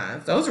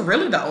 Valentine's. Those are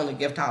really the only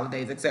gift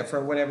holidays except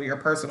for whatever your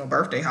personal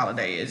birthday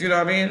holiday is. You know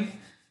what I mean?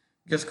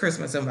 Just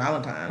Christmas and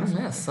Valentine's.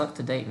 That sucked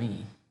to date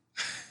me.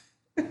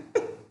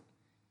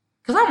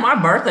 Because my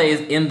birthday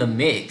is in the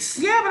mix.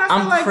 Yeah, but I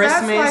feel like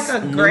that's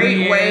like a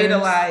great way to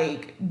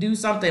like do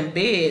something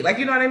big. Like,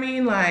 you know what I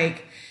mean?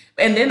 Like,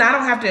 and then I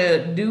don't have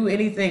to do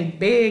anything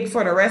big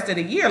for the rest of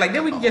the year. Like,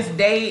 then we can just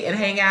date and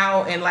hang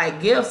out and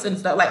like gifts and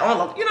stuff. Like, all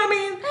of, you know what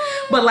I mean?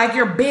 But like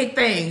your big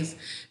things,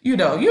 you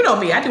know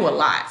me, I do a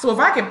lot. So if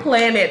I can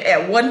plan it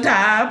at one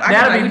time, I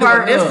can be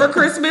doing this for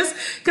Christmas.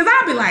 Because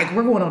I'd be like,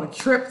 we're going on a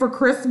trip for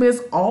Christmas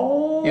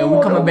all the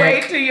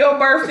way to your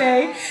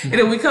birthday. And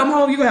then we come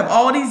home, you have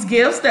all these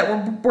gifts that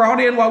were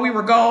brought in while we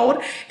were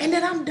gone. And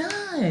then I'm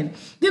done.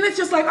 Then it's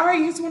just like, all right,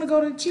 you just want to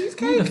go to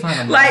cheesecake?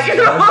 Like, you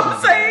know what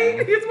I'm saying?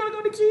 You just want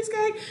to go to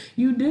cheesecake?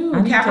 You do.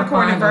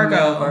 Capricorn and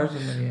Virgo.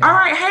 All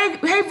right,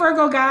 hey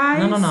Virgo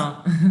guys.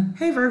 No.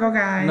 Hey Virgo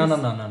guys.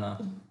 No.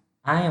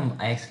 I am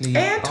actually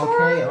and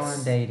okay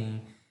on dating.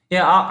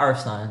 Yeah, all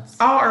Earth signs.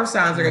 All Earth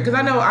signs are good because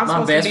I know I'm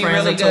supposed to be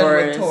really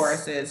good with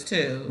Tauruses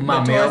too.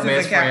 My male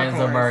best friend's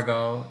a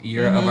Virgo.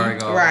 You're a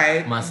Virgo.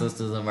 Right. My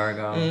sister's a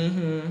Virgo.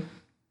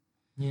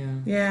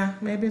 Yeah,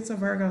 maybe it's a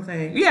Virgo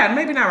thing. Yeah,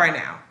 maybe not right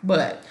now,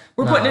 but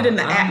we're putting it in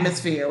the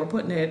atmosphere. We're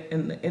putting it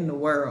in the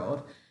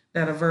world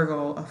that a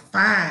Virgo, a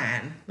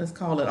fine, let's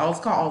call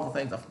all the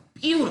things, a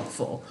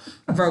beautiful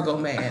Virgo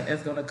man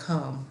is gonna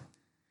come.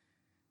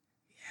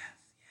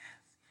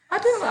 I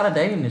did a lot of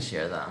dating this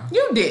year, though.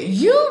 You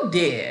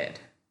did.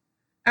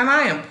 And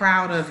I am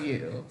proud of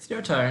you. It's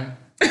your turn.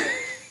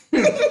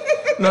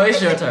 No,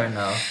 it's your turn,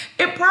 though.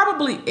 It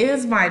probably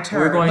is my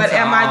turn, but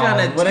am I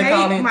going to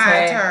take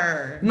my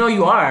turn? No,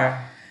 you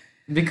are.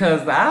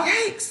 Because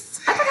Yikes.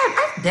 I think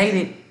I've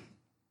dated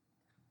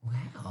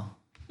well.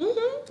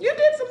 You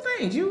did some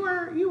things.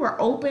 You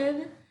were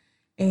open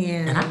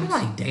and I've been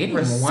like dating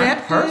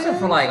receptive. one person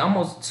for like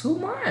almost 2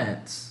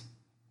 months.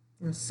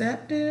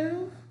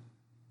 Receptive.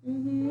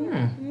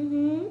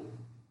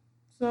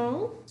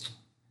 So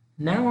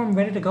now I'm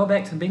ready to go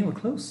back to being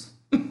recluse.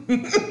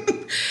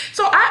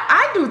 So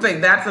I do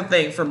think that's a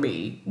thing for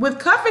me. With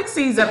cuffing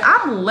season,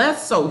 I'm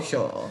less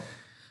social.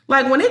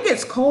 Like when it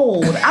gets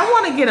cold, I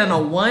want to get in a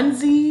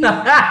onesie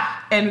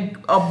and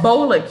a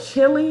bowl of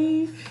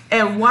chili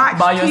and watch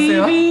by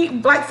TV,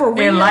 yourself? Like for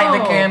real, and light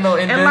the candle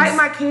and light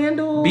my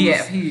candles, be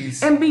at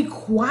peace and be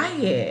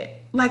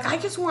quiet. Like I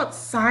just want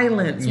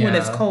silence when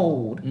it's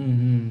cold.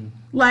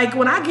 Like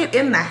when I get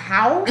in the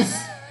house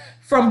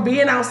from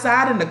being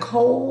outside in the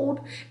cold,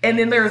 and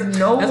then there's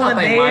no one there. That's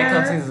why I think my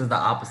cuffing season is the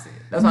opposite.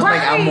 That's why I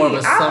think I'm more of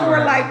a summer. I'm more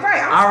like,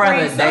 I'm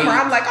rather summer.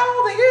 I'm like,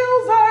 oh, the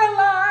hills are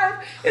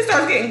alive. It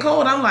starts getting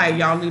cold. I'm like,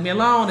 y'all leave me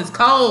alone. It's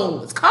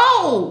cold. It's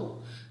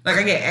cold. Like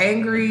I get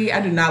angry.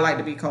 I do not like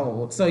to be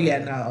cold. So yeah,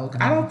 no.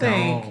 I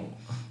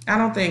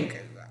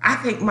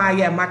think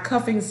my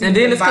cuffing season. And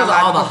then it's because of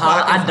all the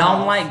holidays. I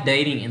don't like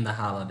dating in the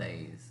holidays.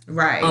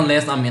 Right.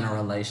 Unless I'm in a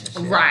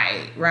relationship.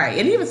 Right.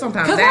 And even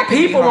sometimes because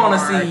people want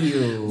to see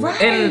you.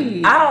 Right.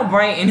 And I don't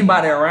bring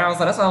anybody around,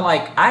 so that's why I'm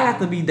like, I have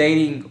to be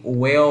dating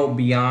well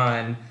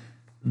beyond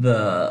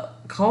the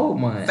cold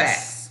months.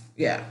 Facts.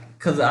 Yeah.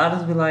 Because I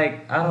just be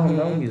like, I don't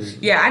know you.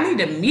 Yeah, I need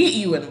to meet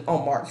you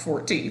on March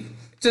 14th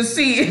to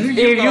see if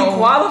you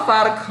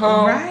qualify to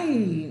come.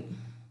 Right.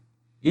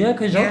 Yeah,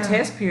 because your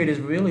test period is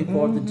really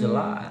 4th of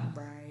July.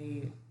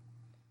 Right.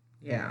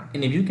 Yeah.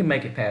 And if you can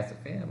make it past the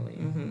family.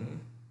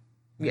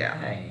 Yeah.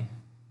 Hey.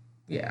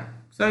 Yeah.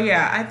 So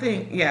yeah, I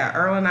think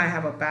Earl and I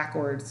have a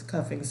backwards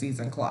cuffing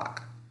season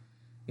clock.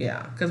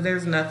 Yeah, because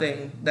there's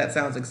nothing that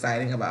sounds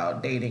exciting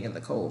about dating in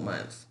the cold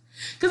months.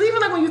 Because even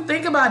like when you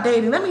think about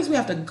dating, that means we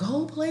have to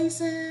go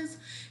places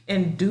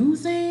and do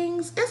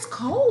things. It's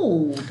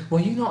cold.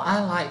 Well,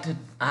 I like to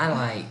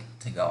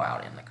go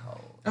out in the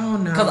cold. Oh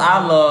no. Because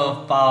I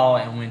love fall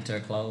and winter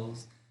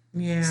clothes.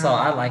 Yeah. So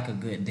I like a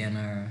good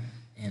dinner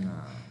in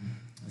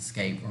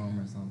escape room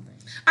or something.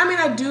 I mean,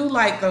 I do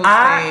like those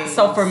things.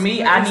 So for me,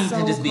 but I it's need so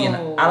to just be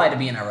cold. I like to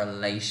be in a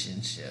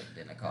relationship.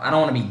 I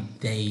don't want to be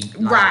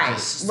dating. Right.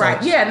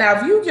 Yeah. Now,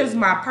 if you just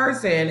my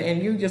person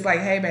and you just like,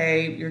 hey,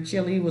 babe, your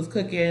chili was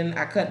cooking.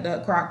 I cut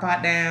the crock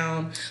pot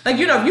down. Like,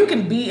 you know, if you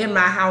can be in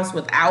my house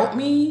without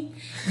me,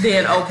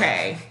 then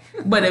okay.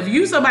 But if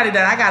you somebody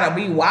that I gotta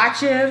be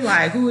watching,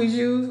 like, who is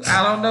you?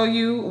 I don't know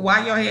you.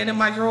 Why your head in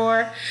my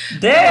drawer?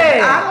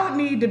 Damn. I don't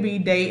need to be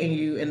dating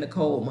you in the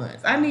cold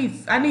months. I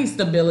need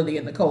stability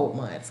in the cold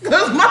months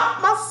because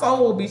my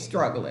soul be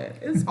struggling.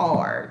 It's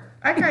hard.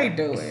 I can't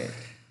do it.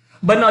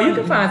 But no, you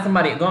can find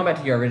somebody. Going back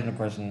to your original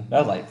question, that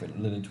was like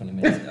literally 20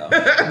 minutes ago.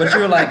 But you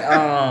were like,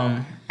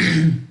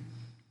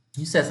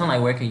 you said something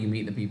like, where can you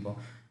meet the people?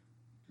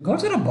 Go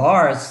to the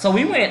bars. So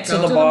we went to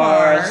the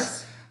bars.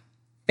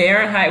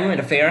 Fahrenheit. We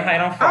went to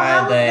Fahrenheit on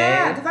Friday.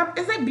 How was that?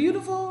 Is that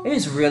beautiful?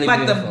 It's really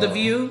like beautiful. the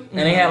view. And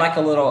they had like a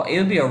little. It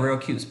would be a real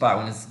cute spot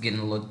when it's getting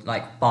a little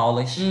like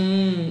fallish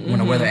when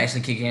the weather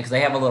actually kicks in because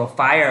they have a little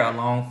a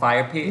long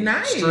fire pit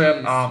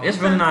strip. It's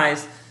really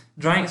nice.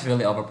 Drinks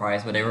really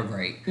overpriced, but they were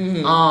great.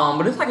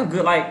 But it's like a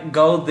good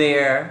go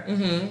there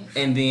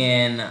and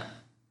then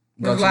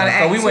go to a lot of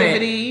so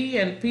activity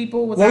and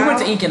people. We went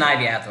to Ink and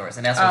Ivy afterwards,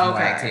 and that's more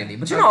activity.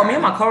 But you know, me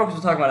and my coworkers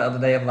were talking about it the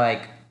other day of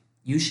like.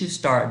 You should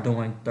start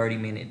doing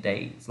 30-minute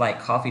dates, like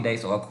coffee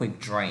dates or a quick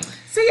drink.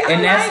 See,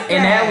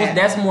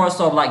 that's more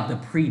so like the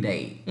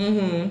pre-date.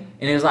 And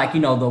it was like, you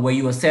know, the way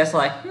you assess,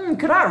 like,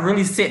 could I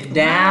really sit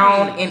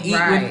down and eat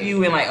with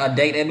you in like a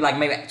date? It'd be like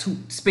maybe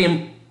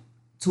spend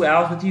 2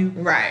 hours with you.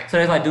 Right. So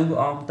it's like do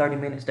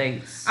 30-minute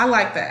dates. I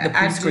like that. The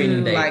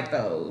pre-screening date. Like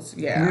those.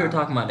 Yeah. We were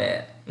talking about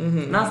that.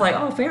 And I was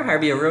like, Fahrenheit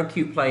would be a real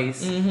cute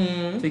place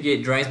to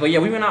get drinks. But yeah,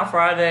 we went out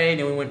Friday,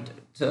 then we went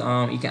to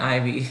Ink and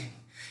Ivy.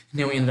 And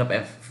then we ended up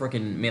at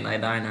freaking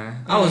Midnight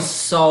Diner. I was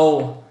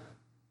so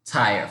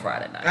tired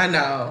Friday night. I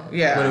know,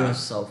 yeah. But it was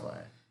so fun.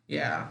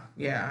 Yeah.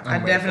 I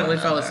definitely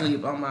fell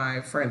asleep on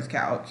my friend's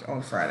couch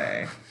on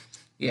Friday.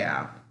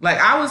 Yeah. Like,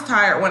 I was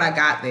tired when I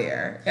got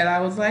there. And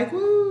I was like,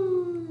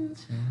 woo,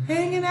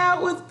 hanging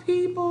out with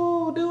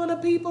people, doing a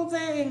people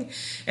thing.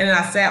 And then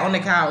I sat on the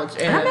couch.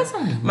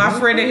 And my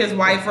friend and his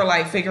wife were,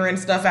 like, figuring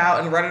stuff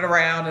out and running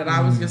around. And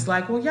I was just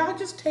like, well, y'all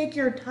just take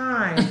your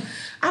time.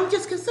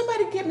 can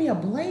somebody get me a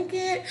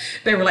blanket?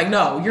 They were like,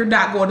 no, you're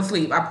not going to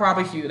sleep. I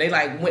promise you. They,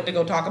 like, went to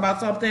go talk about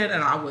something.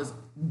 And I was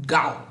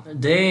gone.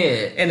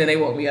 Dead. And then they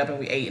woke me up and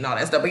we ate and all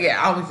that stuff. But,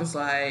 yeah, I was just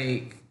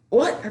like,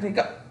 what? I think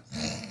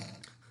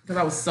because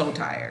I was so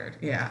tired.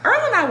 Yeah.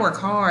 Earl and I work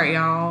hard,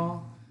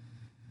 y'all.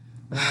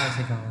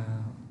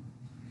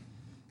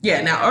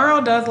 Yeah, now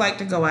Earl does like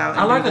to go out and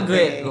I like a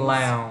good things.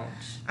 lounge.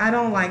 I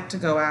don't like to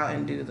go out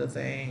and do the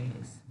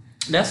things.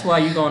 That's why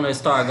you're going to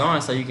start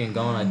going so you can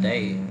go on a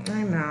date.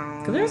 I know.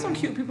 Because there's some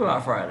cute people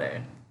out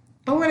Friday.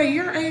 Oh, were they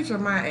your age or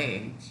my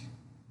age?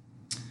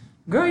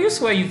 Girl, you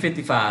swear you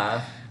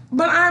 55.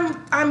 But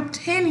I'm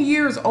 10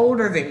 years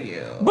older than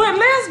you. But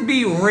let's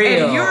be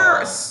real. And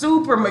you're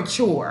super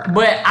mature.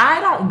 But I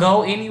don't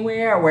go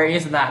anywhere where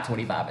it's not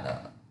 25 and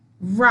up.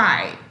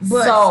 Right.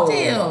 But so,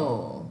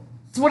 still.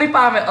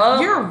 25 and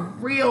up. You're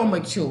real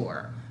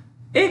mature.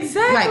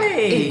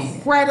 Exactly. Like,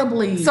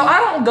 incredibly. So I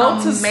don't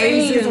go to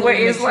scenes where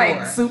it's mature.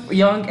 Like super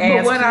young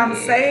ass. But what kids. I'm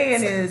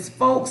saying is,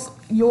 folks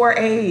your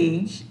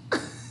age,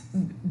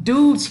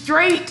 dudes,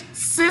 straight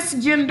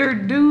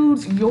cisgender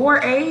dudes your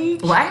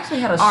age. Well, I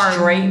actually had a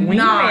straight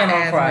wingman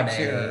on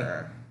Friday.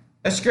 Mature.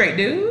 A straight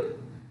dude?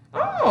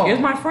 Oh. It was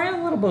my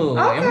friend's little boo.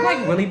 Okay. And we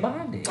like really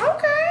bonded.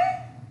 Okay.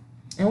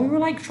 And we were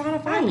like trying to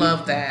find I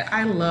love that.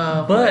 I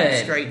love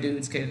when straight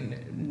dudes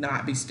can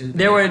not be stupid.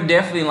 There were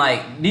definitely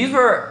like, these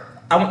were,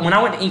 when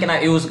I went to Ink and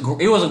Ivy, it was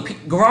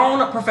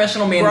grown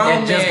professional men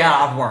that just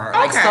got off work.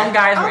 Like some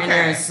guys were in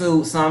there in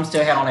suits, some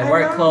still had on their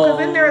work clothes. Because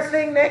then there's a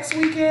thing next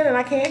weekend and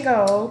I can't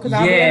go because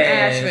I'll be in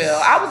Asheville.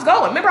 I was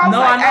going. Remember, I was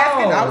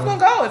asking. I was going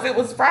to go if it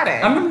was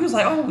Friday. I remember he was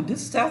like, oh,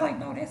 this is, I was like,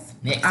 no, that's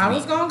next week. I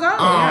was going to go,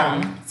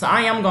 So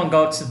I am going to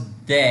go to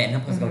that and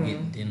I'm supposed to go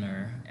get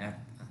dinner.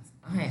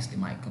 I actually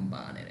might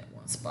combine it at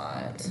one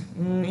spot.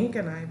 Ink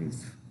and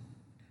Ivy's.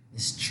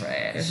 It's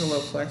trash. It's a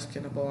little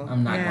questionable.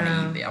 I'm not going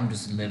to eat there. I'm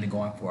just literally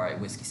going for a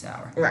whiskey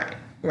sour. Right.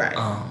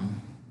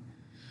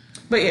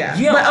 But yeah.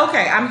 Yeah. But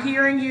okay, I'm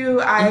hearing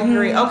you. I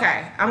agree.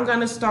 Okay, I'm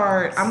gonna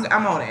start. I'm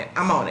on it.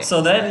 I'm on it.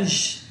 So that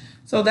is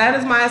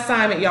my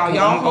assignment, y'all.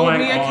 Y'all hold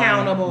me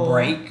accountable.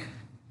 Break.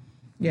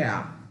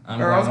 Yeah.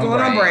 Earl's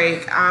going on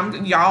break.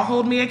 Y'all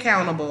hold me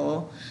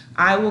accountable.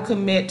 I will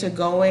commit to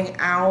going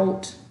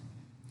out.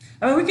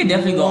 I mean, we could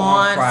definitely go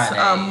on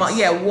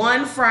Fridays.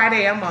 One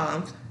Friday a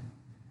month.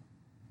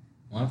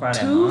 One Friday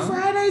a month? 2 month?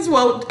 Fridays?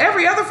 Well,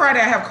 every other Friday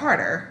I have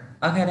Carter.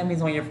 Okay, that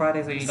means on your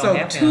Fridays when you don't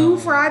have him. So 2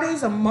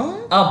 Fridays a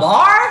month? A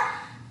bar?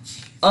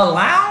 A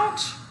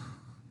lounge?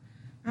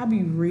 I'll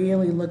be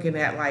really looking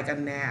at like a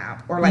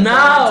nap or like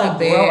going to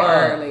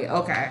bed early.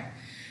 Okay.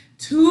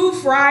 2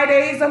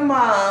 Fridays a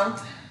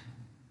month.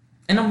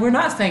 And we're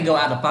not saying go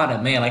out to find a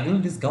man. Like, we'll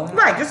just go out.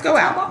 Right, just go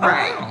out.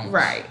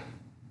 Right.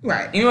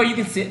 Anywhere you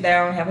can sit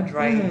down, have a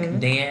drink,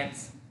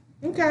 dance.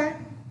 Okay.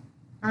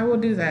 I will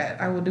do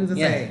that. I will do the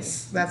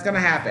Yes. thing. That's gonna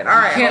happen. All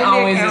right. You can't hold me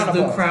always just do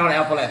accountable. crown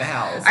apple at the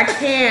house. I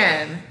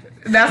can.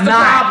 That's the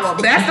Not.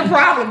 problem. That's the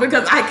problem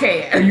because I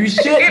can. You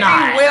should it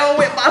not. be well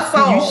with my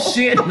soul. You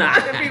should not.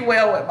 It be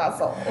well with my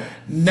soul.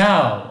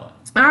 No.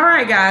 All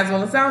right, guys.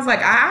 Well, it sounds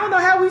like I don't know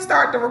how we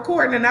start the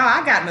recording, and now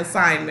I got an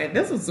assignment.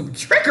 This was some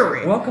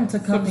trickery. Welcome to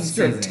cuffing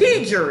season.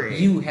 Strategery.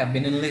 You have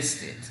been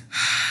enlisted.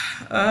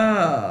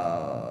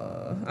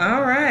 Oh,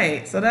 all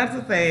right. So that's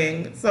the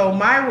thing. So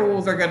my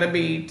rules are going to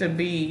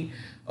be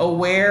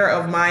aware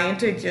of my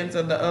intentions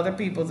and the other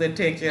people's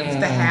intentions,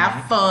 to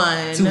have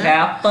fun. To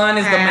have fun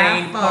is the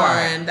main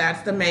part.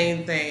 That's the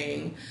main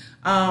thing.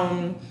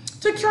 To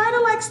try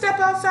to like step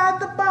outside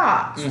the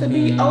box, to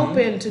be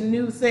open to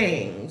new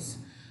things.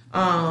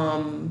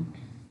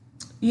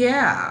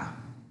 Yeah.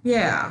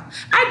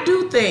 I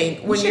do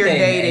think when you're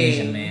dating,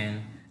 Asian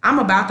man. I'm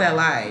about that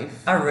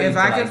life. I really if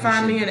I feel can like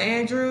find you me should. an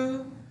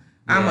Andrew,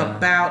 I'm Yeah.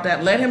 about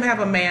that. Let him have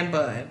a man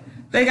bun.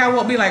 Think I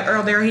won't be like,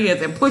 Earl, there he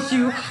is, and push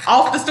you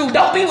off the stool.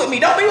 Don't be with me.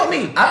 Don't be with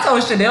me. I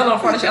told Chanel on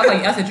front of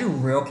I said, you're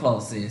real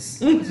close, sis.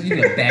 So you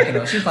need to back it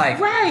up. She's like,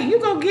 Right, you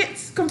gonna get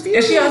confused.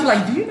 and she was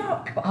like, do you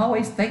know, people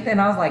always think that?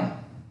 And I was like,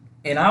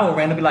 and I would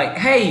randomly be like,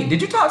 hey,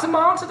 did you talk to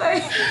mom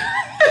today?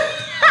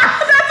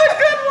 That's a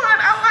good one.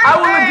 I I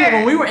like would get that.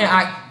 when we were in,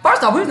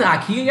 first off, we was in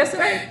IKEA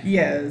yesterday.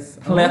 Yes.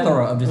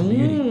 Plethora of just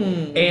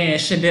beauty. And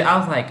she did, I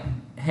was like,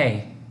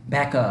 hey,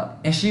 back up.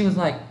 And she was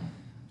like,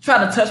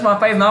 trying to touch my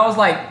face. And I was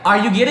like, are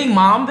you getting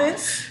mom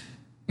this?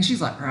 And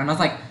she's like, and I was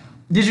like,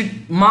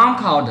 mom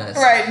called us.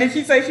 Right. Did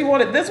she say she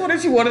wanted this one or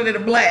she wanted it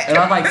in black? And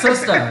I was like,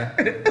 sister.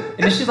 And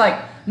then she's like,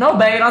 no,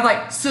 babe. And I was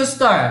like,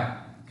 sister.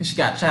 Because she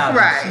got child.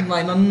 Right. She's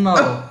like,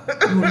 no.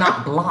 You will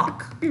not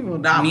block. You will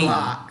not Me.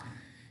 block.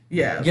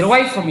 Yes. Get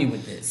away from me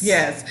with this.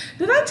 Yes.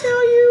 Did I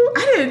tell you?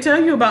 I didn't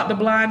tell you about the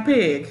Blind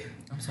Pig.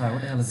 I'm sorry,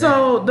 what the hell is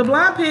So the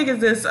Blind Pig is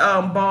this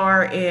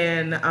bar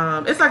in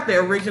it's like the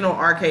original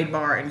arcade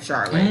bar in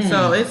Charlotte.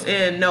 So it's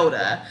in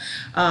Noda,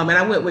 and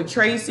I went with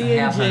Tracy I and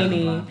have heard of the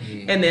Jeannie, Blind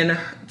Pig. and then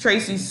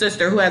Tracy's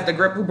sister who brings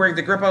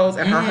the Grippos,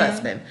 and her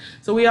husband.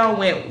 So we all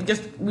went,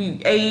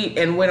 we ate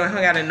and went and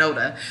hung out in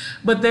Noda.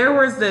 But there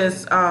was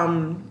this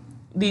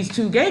these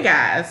two gay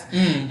guys,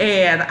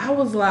 and I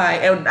was like,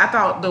 and I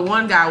thought the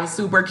one guy was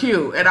super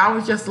cute, and I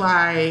was just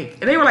like,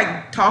 and they were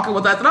like talking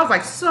with us, and I was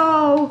like,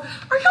 so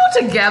are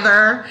y'all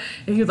together?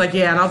 And he was like,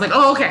 yeah, and I was like,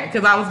 oh, okay,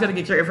 because I was gonna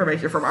get your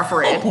information from our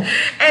friend.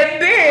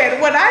 And then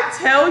when I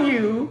tell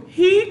you,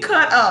 he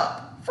cut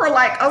up for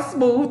like a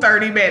smooth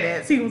 30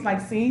 minutes. He was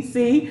like,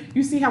 see,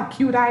 you see how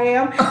cute I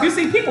am? You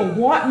see, people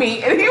want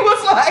me, and he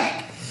was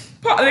like,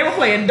 they were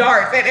playing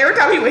darts, and every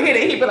time he would hit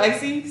it, he'd be like,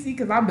 see,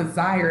 because I'm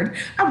desired.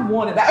 I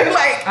wanted that.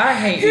 Like, I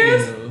hate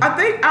you.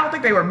 I don't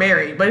think they were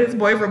married, but his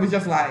boyfriend was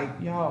just like,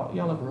 y'all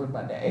have ruined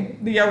my day.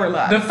 Y'all were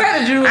like, The fact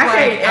that you was I like,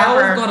 can't I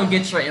ever- was going to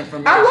get your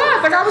information.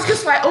 I was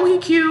just like, oh, he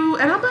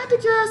cute, and I'm about to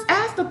just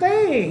ask the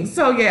thing.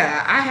 So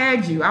yeah, I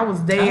had you. I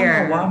was there. I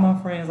don't know why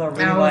my friends are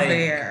really I was like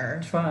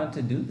there. trying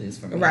to do this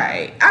for me.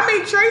 Right. I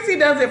mean, Tracy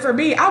does it for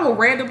me. I will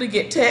randomly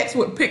get texts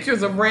with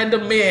pictures of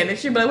random men, and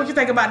she'll be like, what you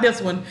think about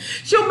this one?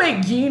 She'll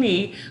make Jeannie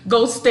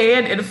go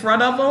stand in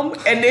front of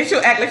them, and then she'll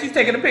act like she's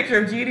taking a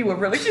picture of Jeannie when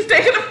really she's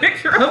taking a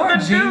picture Who of are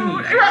the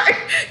Jeannie? dude. Right.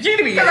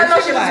 Jeannie be Because I know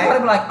she'll she be was going to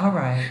be like, all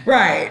right.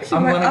 right. She'll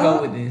I'm be gonna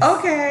go with this.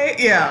 Okay.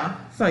 Yeah.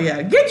 So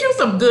yeah, get you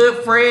some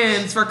good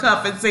friends for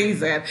cuffing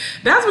season.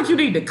 That's what you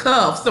need to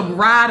cuff. Some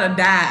ride or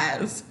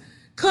dies.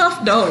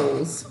 Cuff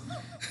those.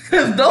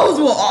 Because those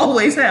will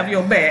always have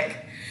your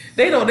back.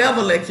 They don't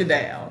ever let you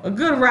down. A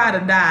good ride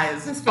or die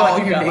is all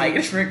you got need.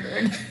 like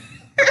triggered.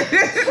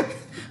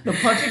 The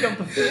punching of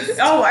the fist.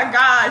 Oh my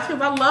gosh, because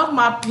I love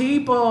my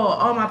people.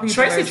 All my people.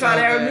 Tracy are tried so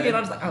that with good. me, and I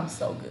was like, I'm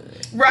so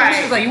good. Right.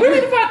 She was like, you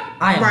really fuck?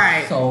 I am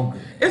Right. so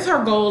good. It's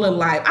her goal in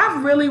life. I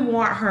really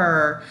want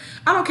her.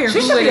 I don't care She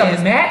who should it be a is.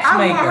 I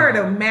matchmaker. want her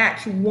to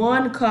match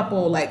one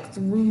couple like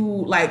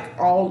through like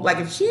all like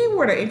if she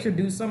were to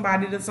introduce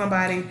somebody to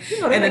somebody You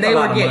know, they and then make they a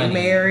lot were of getting money.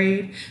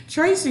 married,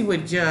 Tracy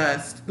would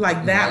just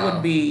like that Wow.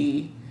 would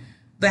be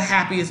the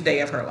happiest day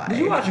of her life. Did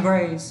you watch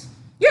Grace?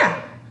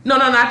 Yeah. No,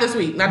 not this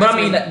week. Not But this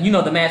I mean, week. you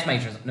know the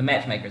matchmakers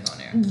on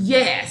there.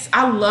 Yes,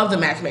 I love the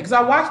matchmakers.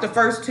 I watched the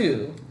first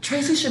two.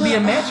 Tracy should be a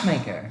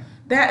matchmaker.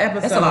 That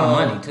episode. That's a lot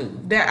of money too.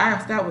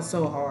 That was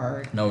so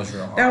hard. No, it's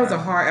real hard. That was a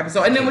hard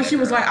episode. And then when she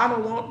was like, I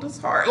don't want this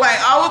hard. Like,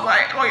 I was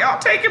like, oh, y'all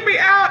taking me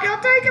out.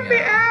 Y'all taking me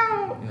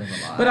out. It was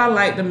a lot. But I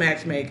like the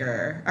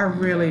matchmaker. I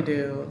really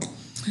do.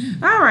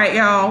 All right,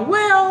 y'all.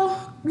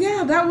 Well,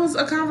 yeah, that was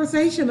a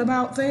conversation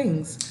about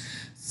things.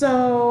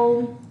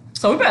 So,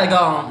 So we better go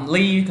on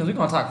leave because we're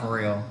gonna talk for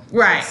real.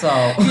 right. So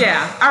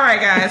Yeah. All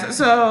right, guys.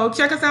 So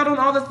check us out on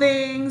all the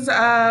things.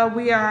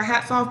 We are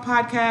Hats Off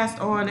Podcast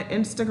on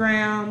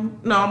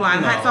Instagram. No, I'm lying.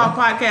 No. Hats Off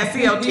Podcast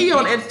CLT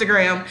on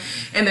Instagram,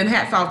 and then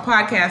Hats Off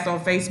Podcast on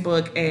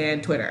Facebook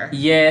and Twitter.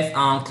 Yes,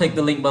 click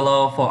the link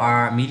below for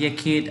our media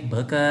kit.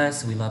 Book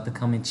us. We love to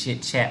come and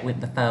chit chat with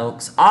the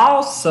folks.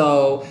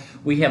 Also,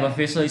 we have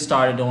officially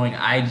started doing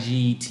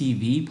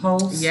IGTV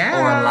posts Yeah.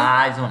 or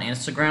lives on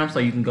Instagram. So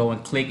you can go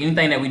and click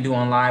anything that we do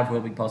on live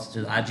will be posted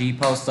to the IG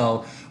post.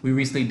 So we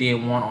recently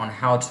did one on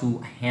how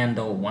to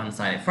handle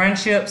one-sided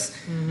friendships.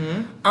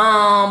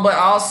 But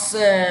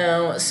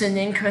also send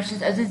in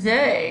questions of the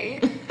day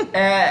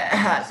at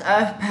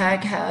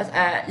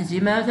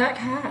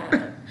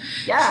hatsoffpodcast@gmail.com.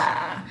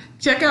 Yeah.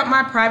 Check out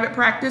my private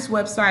practice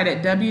website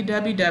at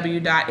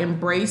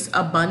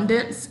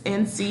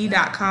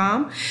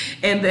www.embraceabundancenc.com.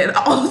 And then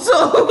also,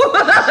 I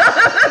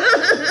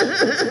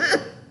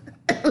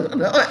don't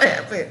know what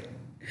happened.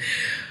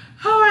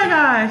 Oh my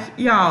gosh,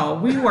 y'all,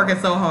 we working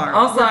so hard.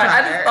 I'm sorry, We're I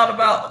just tired. thought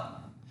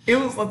about he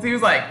was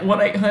like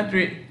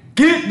 1-800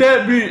 get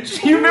that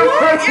bitch. You remember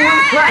when he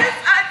was like,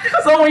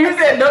 so when you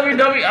said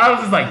WW, I was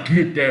just like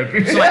get that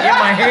bitch, like in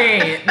my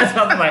head. That's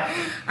what I was like.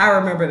 I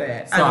remember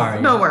that.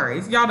 Sorry. No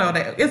worries. Y'all know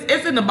that.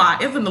 It's in the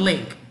bot. It's in the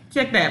link.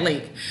 Check that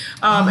link.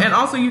 And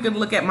also you can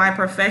look at my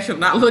professional,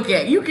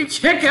 you can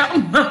check out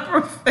my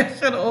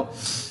professional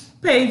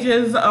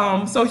pages,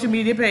 social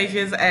media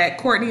pages at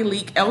Courtney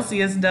Leak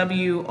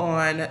LCSW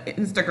on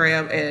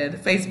Instagram and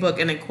Facebook,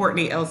 and then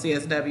Courtney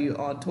LCSW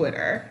on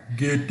Twitter.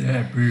 Get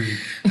that bitch.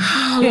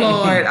 Oh,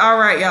 Lord. All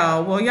right,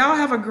 y'all. Well, y'all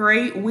have a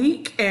great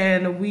week,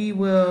 and we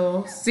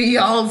will see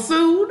y'all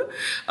soon.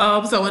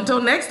 So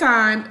until next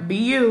time, be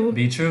you.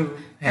 Be true.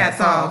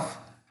 Hats off.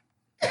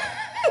 I'm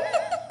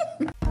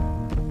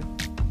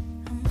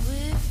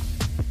weary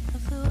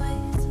of the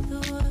ways of the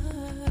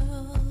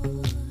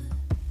world.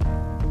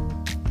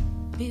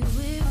 Be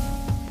weary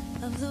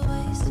of the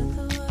ways of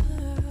the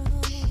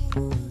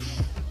world.